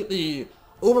completely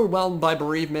overwhelmed by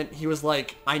bereavement, he was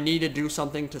like, I need to do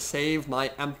something to save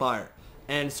my empire.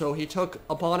 And so he took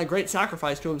upon a great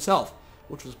sacrifice to himself,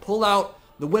 which was pull out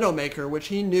the Widowmaker, which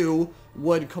he knew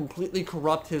would completely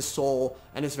corrupt his soul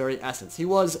and his very essence. He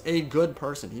was a good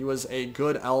person. He was a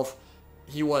good elf.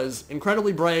 He was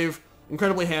incredibly brave,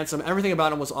 incredibly handsome. Everything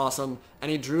about him was awesome. And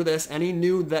he drew this, and he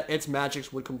knew that its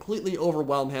magics would completely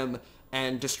overwhelm him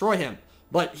and destroy him.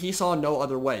 But he saw no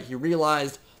other way. He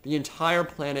realized the entire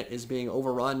planet is being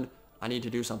overrun. I need to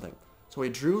do something. So he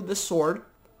drew this sword,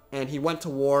 and he went to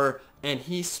war, and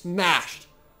he smashed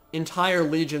entire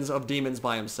legions of demons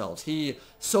by himself. He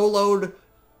soloed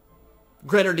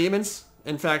greater demons.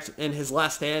 In fact, in his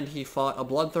last stand, he fought a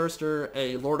Bloodthirster,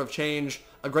 a Lord of Change,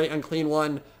 a Great Unclean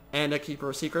One, and a Keeper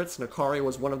of Secrets. Nakari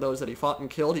was one of those that he fought and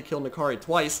killed. He killed Nakari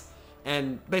twice,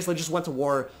 and basically just went to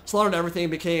war, slaughtered everything,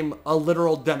 became a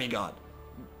literal demigod.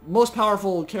 Most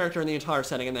powerful character in the entire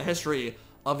setting, in the history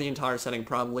of the entire setting,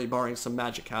 probably, barring some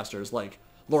magic casters like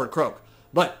Lord Croak.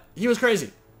 But he was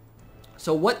crazy.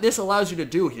 So what this allows you to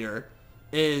do here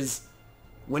is,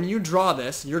 when you draw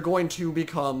this, you're going to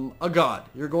become a god.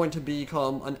 You're going to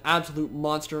become an absolute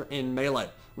monster in melee.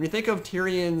 When you think of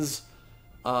Tyrion's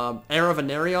Heir of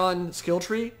Anarion skill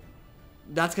tree,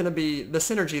 that's going to be, the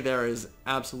synergy there is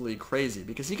absolutely crazy,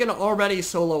 because he can already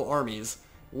solo armies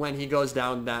when he goes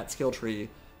down that skill tree.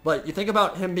 But you think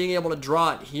about him being able to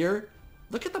draw it here,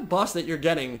 look at the buffs that you're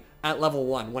getting at level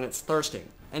 1 when it's thirsting.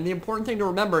 And the important thing to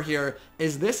remember here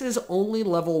is this is only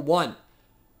level 1.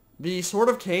 The Sword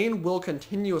of Khaine will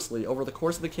continuously, over the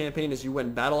course of the campaign, as you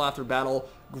win battle after battle,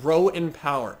 grow in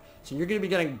power. So you're going to be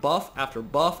getting buff after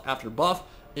buff after buff.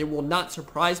 It will not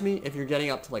surprise me if you're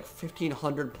getting up to like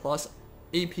 1500 plus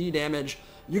AP damage.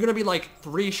 You're going to be like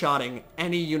 3-shotting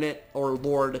any unit or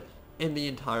lord in the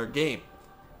entire game.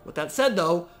 With that said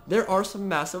though, there are some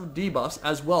massive debuffs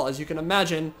as well. As you can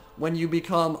imagine, when you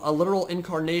become a literal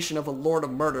incarnation of a Lord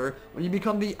of Murder, when you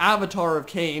become the avatar of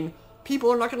Khaine,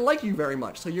 people are not going to like you very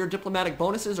much. So your diplomatic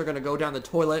bonuses are going to go down the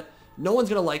toilet. No one's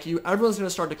going to like you. Everyone's going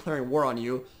to start declaring war on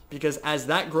you, because as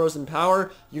that grows in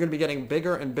power, you're going to be getting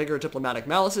bigger and bigger diplomatic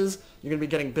malices. You're going to be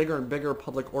getting bigger and bigger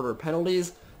public order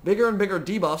penalties, bigger and bigger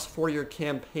debuffs for your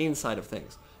campaign side of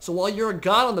things. So while you're a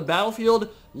god on the battlefield,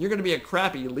 you're going to be a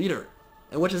crappy leader.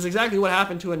 And which is exactly what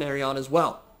happened to Anar as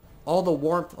well. All the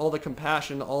warmth, all the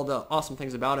compassion, all the awesome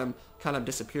things about him kind of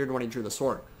disappeared when he drew the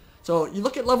sword. So you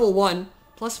look at level 1,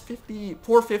 plus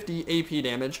 450 AP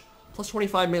damage, plus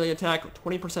 25 melee attack,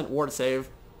 20% ward save.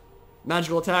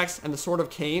 magical attacks, and the Sword of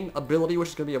Khaine ability, which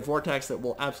is going to be a vortex that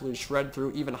will absolutely shred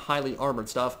through even highly armored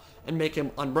stuff and make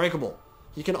him unbreakable.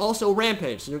 He can also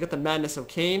rampage, so you'll get the Madness of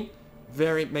Khaine.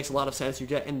 Makes a lot of sense. You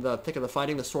get in the thick of the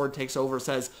fighting, the sword takes over,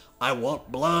 says, I want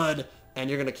blood, and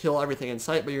you're going to kill everything in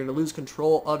sight, but you're going to lose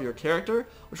control of your character,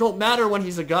 which won't matter when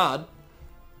he's a god,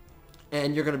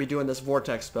 and you're going to be doing this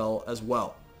vortex spell as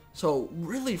well. So,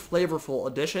 really flavorful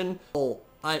addition.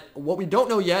 What we don't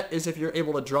know yet is if you're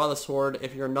able to draw the sword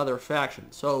if you're another faction.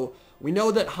 So, we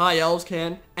know that High Elves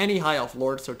can, any High Elf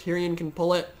Lord, so Tyrion can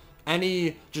pull it,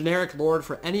 any generic Lord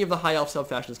for any of the High Elf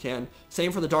sub-factions can,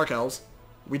 same for the Dark Elves.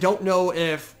 We don't know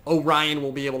if Orion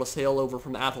will be able to sail over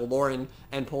from Athel Loren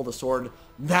and pull the sword.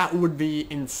 That would be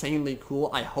insanely cool.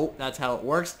 I hope that's how it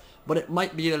works, but it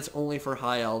might be that it's only for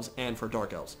High Elves and for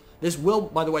Dark Elves. This will,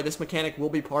 by the way, this mechanic will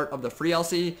be part of the free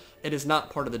LC. It is not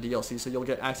part of the DLC, so you'll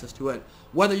get access to it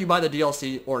whether you buy the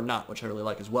DLC or not, which I really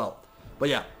like as well. But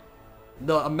yeah,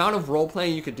 the amount of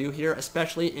role-playing you could do here,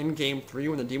 especially in Game 3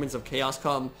 when the Demons of Chaos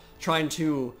come, trying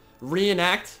to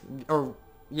reenact the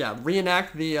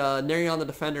Nerion the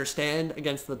Defender stand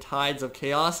against the Tides of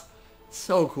Chaos.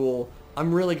 So cool.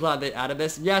 I'm really glad they added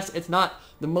this. Yes, it's not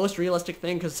the most realistic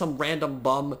thing because some random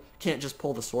bum can't just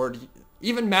pull the sword.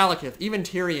 Even Malekith, even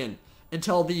Tyrion,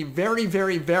 until the very,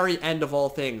 very, very end of all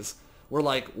things, were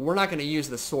like, we're not going to use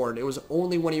this sword. It was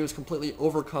only when he was completely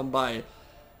overcome by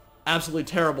absolutely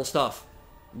terrible stuff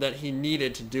that he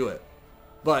needed to do it.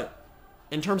 But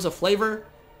in terms of flavor,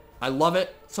 I love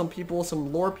it. Some people,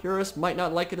 some lore purists might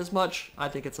not like it as much. I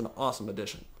think it's an awesome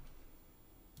addition.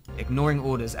 Ignoring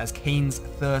orders as Khaine's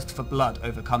thirst for blood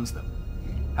overcomes them.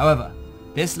 However,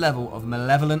 this level of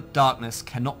malevolent darkness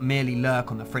cannot merely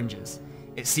lurk on the fringes.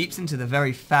 It seeps into the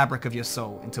very fabric of your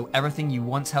soul until everything you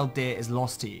once held dear is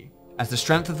lost to you. As the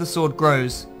strength of the sword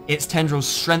grows, its tendrils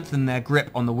strengthen their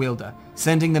grip on the wielder,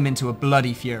 sending them into a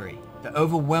bloody fury. The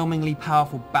overwhelmingly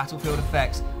powerful battlefield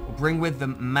effects will bring with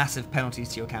them massive penalties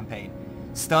to your campaign,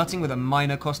 starting with a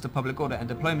minor cost to public order and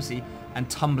diplomacy, and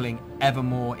tumbling ever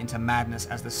more into madness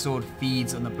as the sword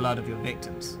feeds on the blood of your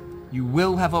victims. You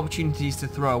will have opportunities to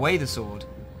throw away the sword,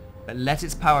 but let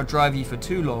its power drive you for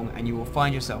too long and you will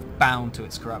find yourself bound to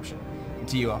its corruption,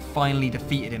 until you are finally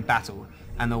defeated in battle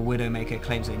and the Widowmaker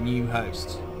claims a new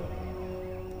host.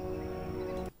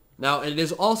 Now, it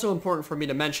is also important for me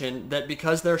to mention that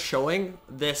because they're showing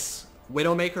this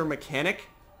Widowmaker mechanic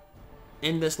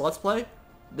in this Let's Play,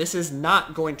 this is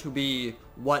not going to be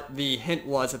what the hint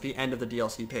was at the end of the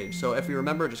DLC page. So if you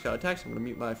remember, just got a text. I'm going to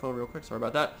mute my phone real quick. Sorry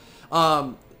about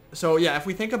that. So yeah, if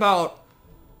we think about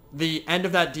the end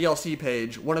of that DLC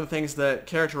page, one of the things that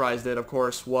characterized it, of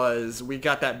course, was we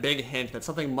got that big hint that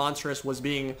something monstrous was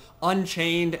being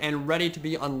unchained and ready to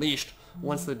be unleashed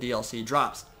once the DLC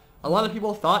drops. A lot of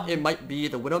people thought it might be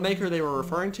the Widowmaker they were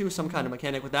referring to, some kind of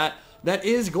mechanic with that. That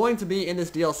is going to be in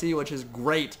this DLC, which is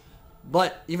great.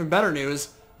 But even better news,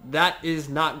 that is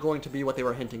not going to be what they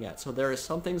were hinting at. So there is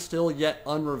something still yet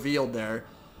unrevealed there.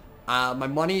 My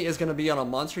money is going to be on a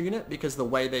monster unit because the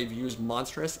way they've used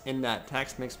monstrous in that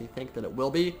text makes me think that it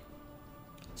will be.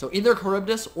 So either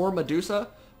Charybdis or Medusa.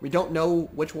 We don't know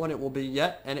which one it will be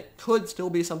yet, and it could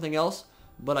still be something else,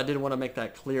 but I did want to make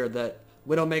that clear that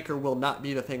Widowmaker will not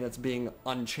be the thing that's being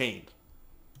unchained.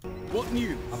 What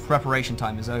news? Our preparation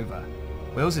time is over.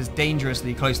 Wales is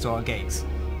dangerously close to our gates.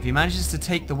 If he manages to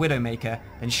take the Widowmaker,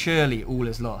 then surely all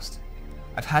is lost.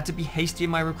 I've had to be hasty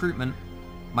in my recruitment.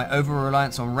 My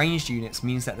over-reliance on ranged units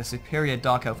means that the superior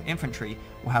Dark Elf infantry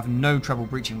will have no trouble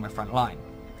breaching my front line.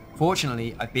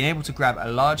 Fortunately, I've been able to grab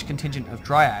a large contingent of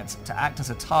Dryads to act as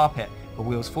a tar pit for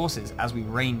Wheel's forces as we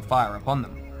rain fire upon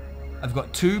them. I've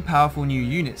got two powerful new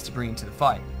units to bring into the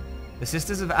fight. The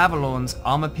Sisters of Avalorn's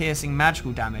armor-piercing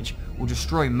magical damage will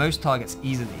destroy most targets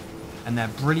easily, and their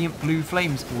brilliant blue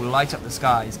flames will light up the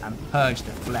skies and purge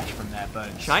the flesh from their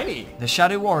bones. Shiny! The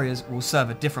Shadow Warriors will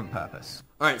serve a different purpose.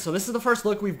 Alright, so this is the first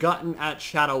look we've gotten at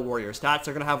Shadow Warrior stats.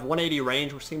 They're going to have 180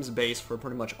 range, which seems base for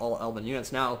pretty much all Elven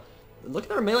units. Now, look at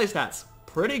their melee stats.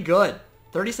 Pretty good.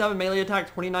 37 melee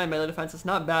attack, 29 melee defense. It's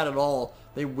not bad at all.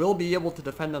 They will be able to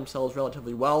defend themselves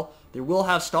relatively well. They will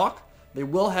have stalk. They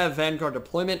will have Vanguard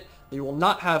deployment. They will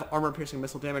not have armor-piercing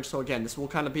missile damage. So again, this will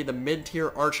kind of be the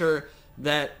mid-tier archer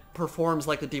that performs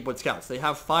like the Deepwood Scouts. They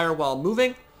have fire while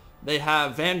moving. They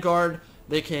have Vanguard.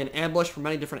 They can ambush from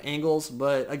many different angles,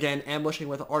 but again, ambushing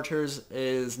with archers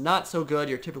is not so good.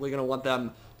 You're typically going to want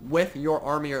them with your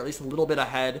army, or at least a little bit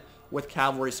ahead, with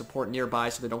cavalry support nearby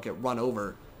so they don't get run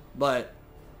over. But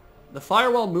the fire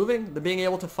while moving, the being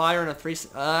able to fire in a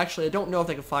actually, I don't know if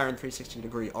they can fire in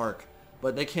 360-degree arc,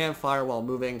 but they can fire while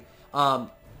moving.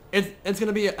 It's going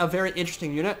to be a very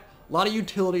interesting unit. A lot of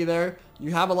utility there.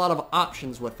 You have a lot of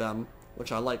options with them,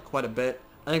 which I like quite a bit.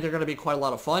 I think they're going to be quite a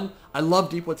lot of fun. I love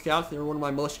Deepwood Scouts. They were one of my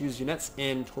most used units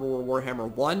in Total War Warhammer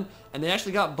 1, and they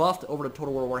actually got buffed over to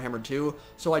Total War Warhammer 2,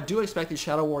 so I do expect these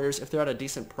Shadow Warriors, if they're at a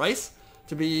decent price,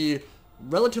 to be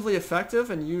relatively effective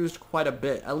and used quite a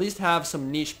bit. At least have some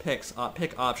niche pick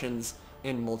options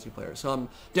in multiplayer. So I'm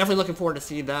definitely looking forward to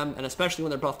see them, and especially when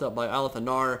they're buffed up by Alith and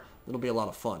Anar, it'll be a lot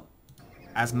of fun.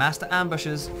 As master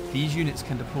ambushers, these units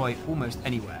can deploy almost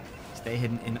anywhere, stay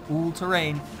hidden in all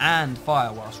terrain, and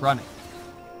fire whilst running.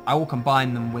 I will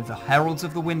combine them with the Heralds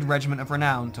of the Wind Regiment of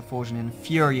Renown to forge an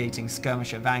infuriating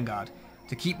skirmisher vanguard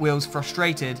to keep Wheels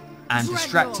frustrated and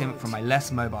distract him from my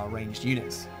less mobile ranged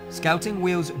units. Scouting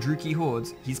Wheels' Druki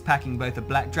hordes, he's packing both a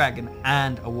Black Dragon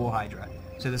and a War Hydra,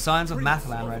 so the Scions of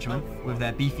Mathalan Regiment, with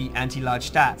their beefy anti-large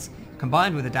stats,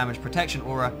 combined with a damage protection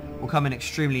aura, will come in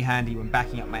extremely handy when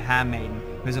backing up my Handmaiden,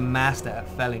 who is a master at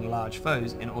felling large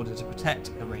foes in order to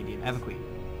protect the Radiant Everqueen.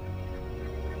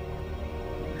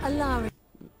 Alarielle.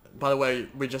 By the way,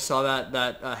 we just saw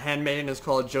that Handmaiden is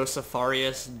called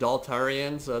Josepharius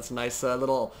Daltarian, so that's a nice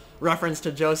little reference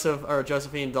to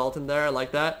Josephine Dalton there. I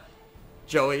like that.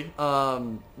 Joey.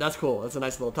 That's cool. That's a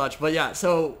nice little touch. But yeah,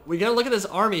 so we get a look at this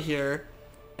army here,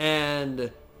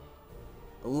 and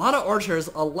a lot of archers,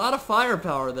 a lot of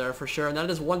firepower there for sure, and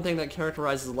that is one thing that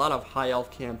characterizes a lot of high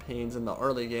elf campaigns in the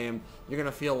early game. You're going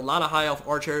to feel a lot of high elf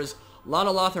archers, a lot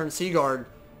of Lothar and Seaguard,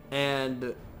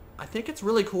 and I think it's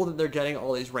really cool that they're getting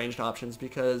all these ranged options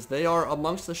because they are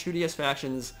amongst the shootiest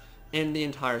factions in the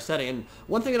entire setting. And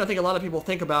one thing that I think a lot of people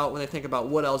think about when they think about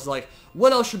Wood Elves is like,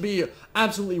 Wood Elves should be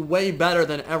absolutely way better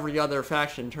than every other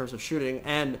faction in terms of shooting,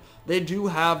 and they do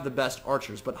have the best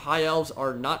archers, but High Elves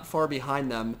are not far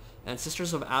behind them, and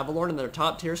Sisters of Avalorn and their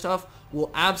top tier stuff will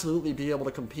absolutely be able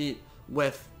to compete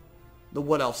with the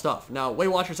Wood Elf stuff. Now, Way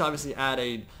Watchers obviously add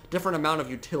a different amount of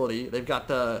utility. They've got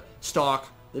the Stalk.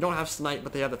 They don't have Snipe,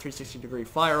 but they have the 360-degree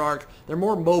Fire Arc. They're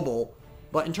more mobile,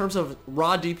 but in terms of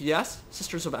raw DPS,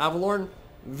 Sisters of Avalorn,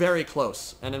 very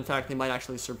close. And in fact, they might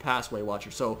actually surpass Way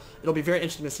Watchers. So it'll be very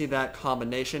interesting to see that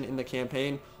combination in the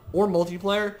campaign or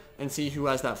multiplayer and see who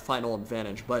has that final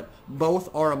advantage. But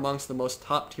both are amongst the most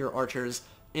top-tier archers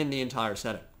in the entire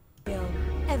setting.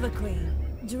 Everqueen,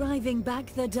 driving back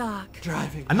the dark.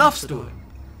 Enough story.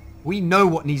 We know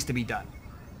what needs to be done.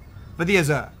 For the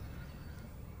Azure.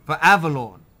 For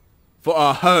Avalorn. For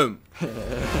our home.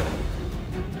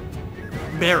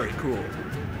 Very cool.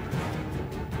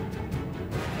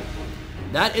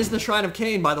 That is the Shrine of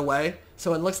Khaine, by the way.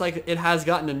 So it looks like it has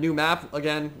gotten a new map.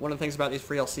 Again, one of the things about these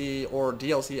free LC or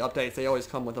DLC updates, they always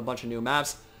come with a bunch of new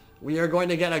maps. We are going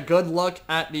to get a good look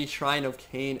at the Shrine of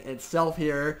Khaine itself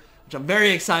here, which I'm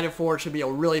very excited for. It should be a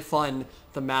really fun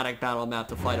thematic battle map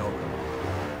to fight over.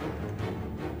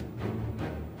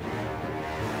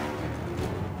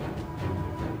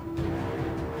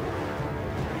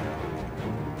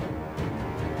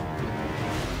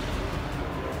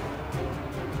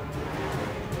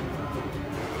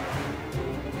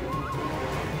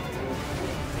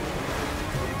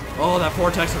 Oh, that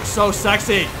vortex looks so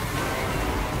sexy.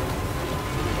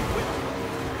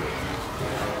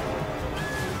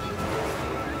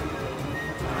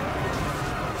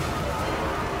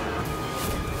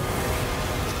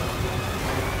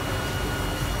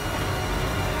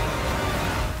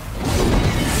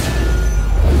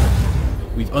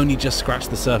 We've only just scratched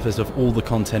the surface of all the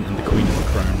content in the Queen of the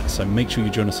Crone, so make sure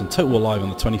you join us on Total War Live on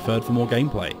the 23rd for more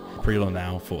gameplay. Pre-order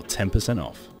now for 10%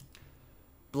 off.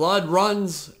 Blood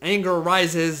runs, anger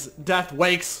rises, death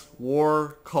wakes,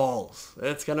 war calls.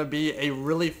 It's going to be a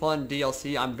really fun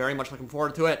DLC. I'm very much looking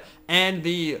forward to it. And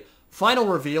the final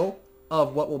reveal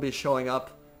of what will be showing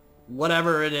up,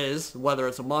 whatever it is, whether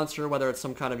it's a monster, whether it's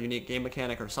some kind of unique game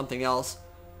mechanic or something else,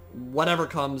 whatever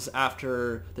comes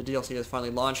after the DLC is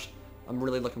finally launched, I'm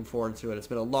really looking forward to it. It's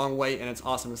been a long wait, and it's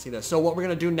awesome to see this. So what we're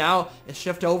going to do now is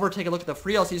shift over, take a look at the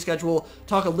free LC schedule,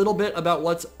 talk a little bit about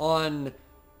what's on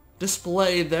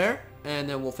display there, and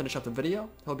then we'll finish up the video.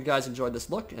 Hope you guys enjoyed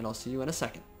this look, and I'll see you in a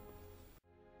second.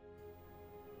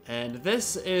 And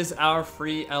this is our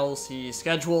free LC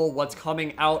schedule, what's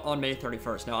coming out on May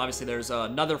 31st. Now, obviously, there's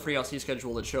another free LC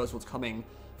schedule that shows what's coming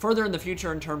further in the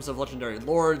future in terms of Legendary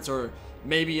Lords, or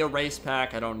maybe a race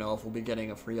pack. I don't know if we'll be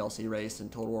getting a free LC race in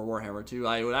Total War Warhammer 2.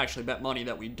 I would actually bet money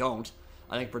that we don't.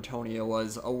 I think Bretonnia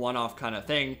was a one-off kind of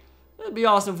thing. It'd be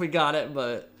awesome if we got it,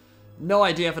 but no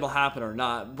idea if it'll happen or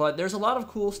not. But there's a lot of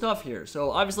cool stuff here. So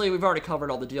obviously we've already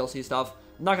covered all the DLC stuff.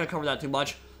 I'm not going to cover that too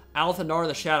much. Alith and Anar,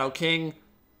 the Shadow King,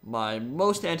 my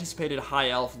most anticipated high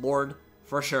elf lord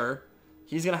for sure.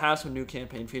 He's going to have some new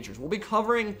campaign features. We'll be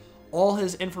covering all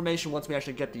his information once we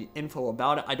actually get the info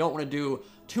about it. I don't want to do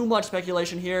too much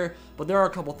speculation here, but there are a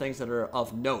couple things that are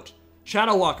of note.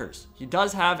 Shadow Walkers. He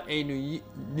does have a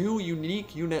new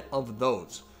unique unit of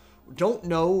those. Don't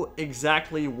know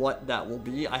exactly what that will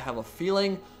be. I have a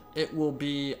feeling it will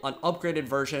be an upgraded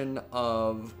version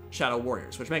of Shadow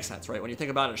Warriors, which makes sense, right? When you think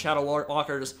about it, Shadow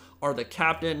Walkers are the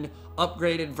captain,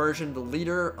 upgraded version, the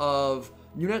leader of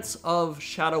units of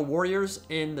Shadow Warriors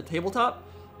in the tabletop.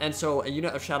 And so a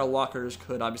unit of Shadow Walkers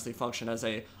could obviously function as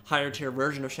a higher tier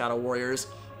version of Shadow Warriors.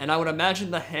 And I would imagine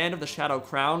the Hand of the Shadow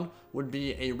Crown would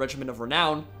be a Regiment of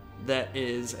Renown that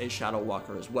is a Shadow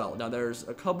Walker as well. Now there's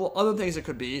a couple other things it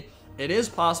could be. It is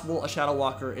possible a Shadow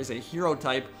Walker is a hero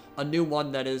type, a new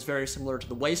one that is very similar to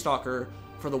the Waystalker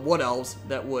for the Wood Elves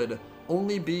that would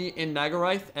only be in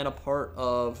Nagarath and a part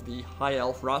of the High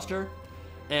Elf roster.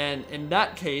 And in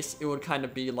that case, it would kind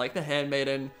of be like the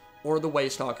Handmaiden or the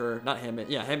Waystalker, not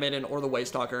Handmaiden, yeah, Handmaiden or the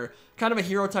Waystalker, kind of a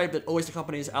hero type that always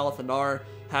accompanies Alith and Anar,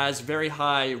 has very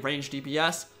high range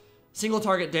DPS, single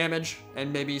target damage,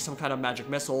 and maybe some kind of magic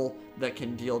missile that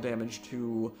can deal damage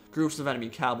to groups of enemy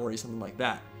cavalry, something like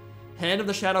that. Hand of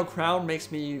the Shadow Crown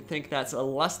makes me think that's a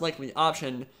less likely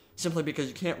option, simply because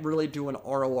you can't really do an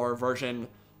ROR version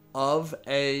of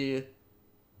a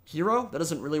hero. That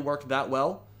doesn't really work that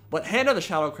well. But Hand of the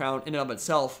Shadow Crown in and of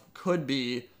itself could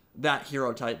be that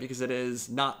hero type because it is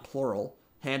not plural.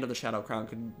 Hand of the Shadow Crown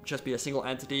could just be a single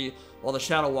entity, while the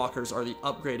Shadow Walkers are the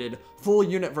upgraded full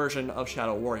unit version of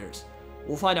Shadow Warriors.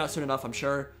 We'll find out soon enough, I'm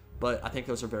sure, but I think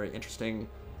those are very interesting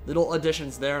little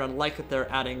additions there, and I like that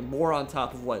they're adding more on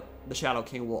top of what the Shadow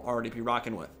King will already be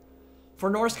rocking with. For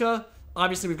Norska,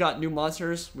 obviously we've got new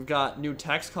monsters, we've got new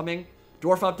text coming.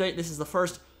 Dwarf update, this is the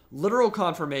first literal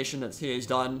confirmation that CA's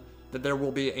done that there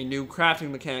will be a new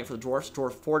crafting mechanic for the dwarfs,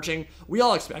 dwarf forging. We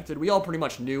all expected, we all pretty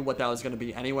much knew what that was going to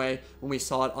be anyway when we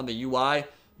saw it on the UI,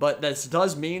 but this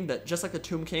does mean that just like the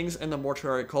Tomb Kings and the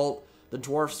Mortuary Cult, the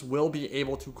dwarfs will be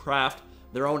able to craft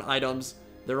their own items,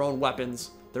 their own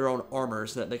weapons, their own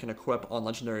armors that they can equip on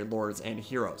legendary lords and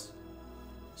heroes.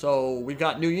 So we've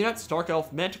got new units, Dark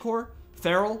Elf Manticore,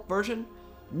 Feral version,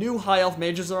 new High Elf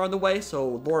mages are on the way,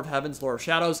 so Lord of Heavens, Lord of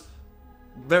Shadows,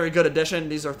 very good addition.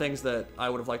 These are things that I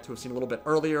would have liked to have seen a little bit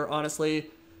earlier,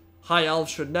 honestly. High Elves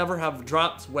should never have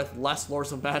dropped with less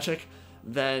Lords of Magic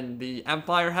than the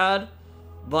Empire had,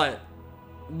 but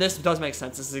this does make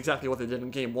sense. This is exactly what they did in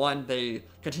Game 1. They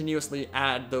continuously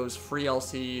add those free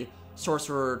LC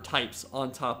sorcerer types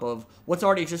on top of what's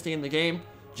already existing in the game,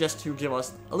 just to give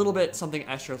us a little bit something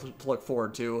extra to look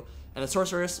forward to. And the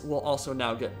sorceress will also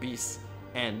now get beasts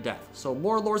and death. So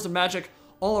more Lords of Magic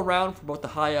all around for both the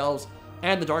High Elves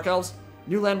and the Dark Elves.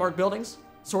 New landmark buildings,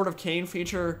 Sword of Khaine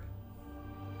feature.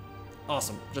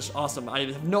 Awesome, just awesome. I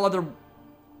have no other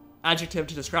adjective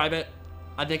to describe it.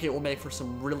 I think it will make for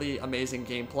some really amazing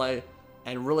gameplay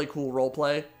and really cool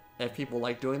roleplay if people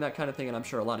like doing that kind of thing, and I'm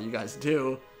sure a lot of you guys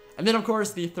do. And then, of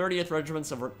course, the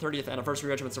 30th Anniversary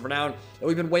Regiments of Renown that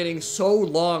we've been waiting so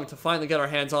long to finally get our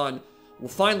hands on will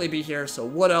finally be here. So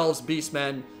Wood Elves,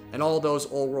 Beastmen, and all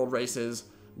those old world races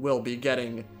will be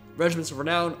getting Regiments of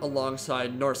Renown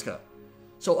alongside Norska.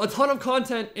 So a ton of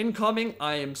content incoming.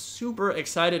 I am super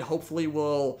excited. Hopefully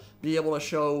we'll be able to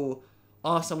show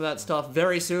off some of that stuff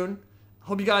very soon.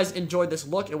 Hope you guys enjoyed this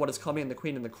look at what is coming in the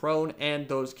Queen and the Crone and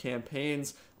those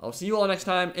campaigns. I'll see you all next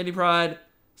time. Indie Pride,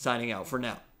 signing out for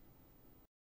now.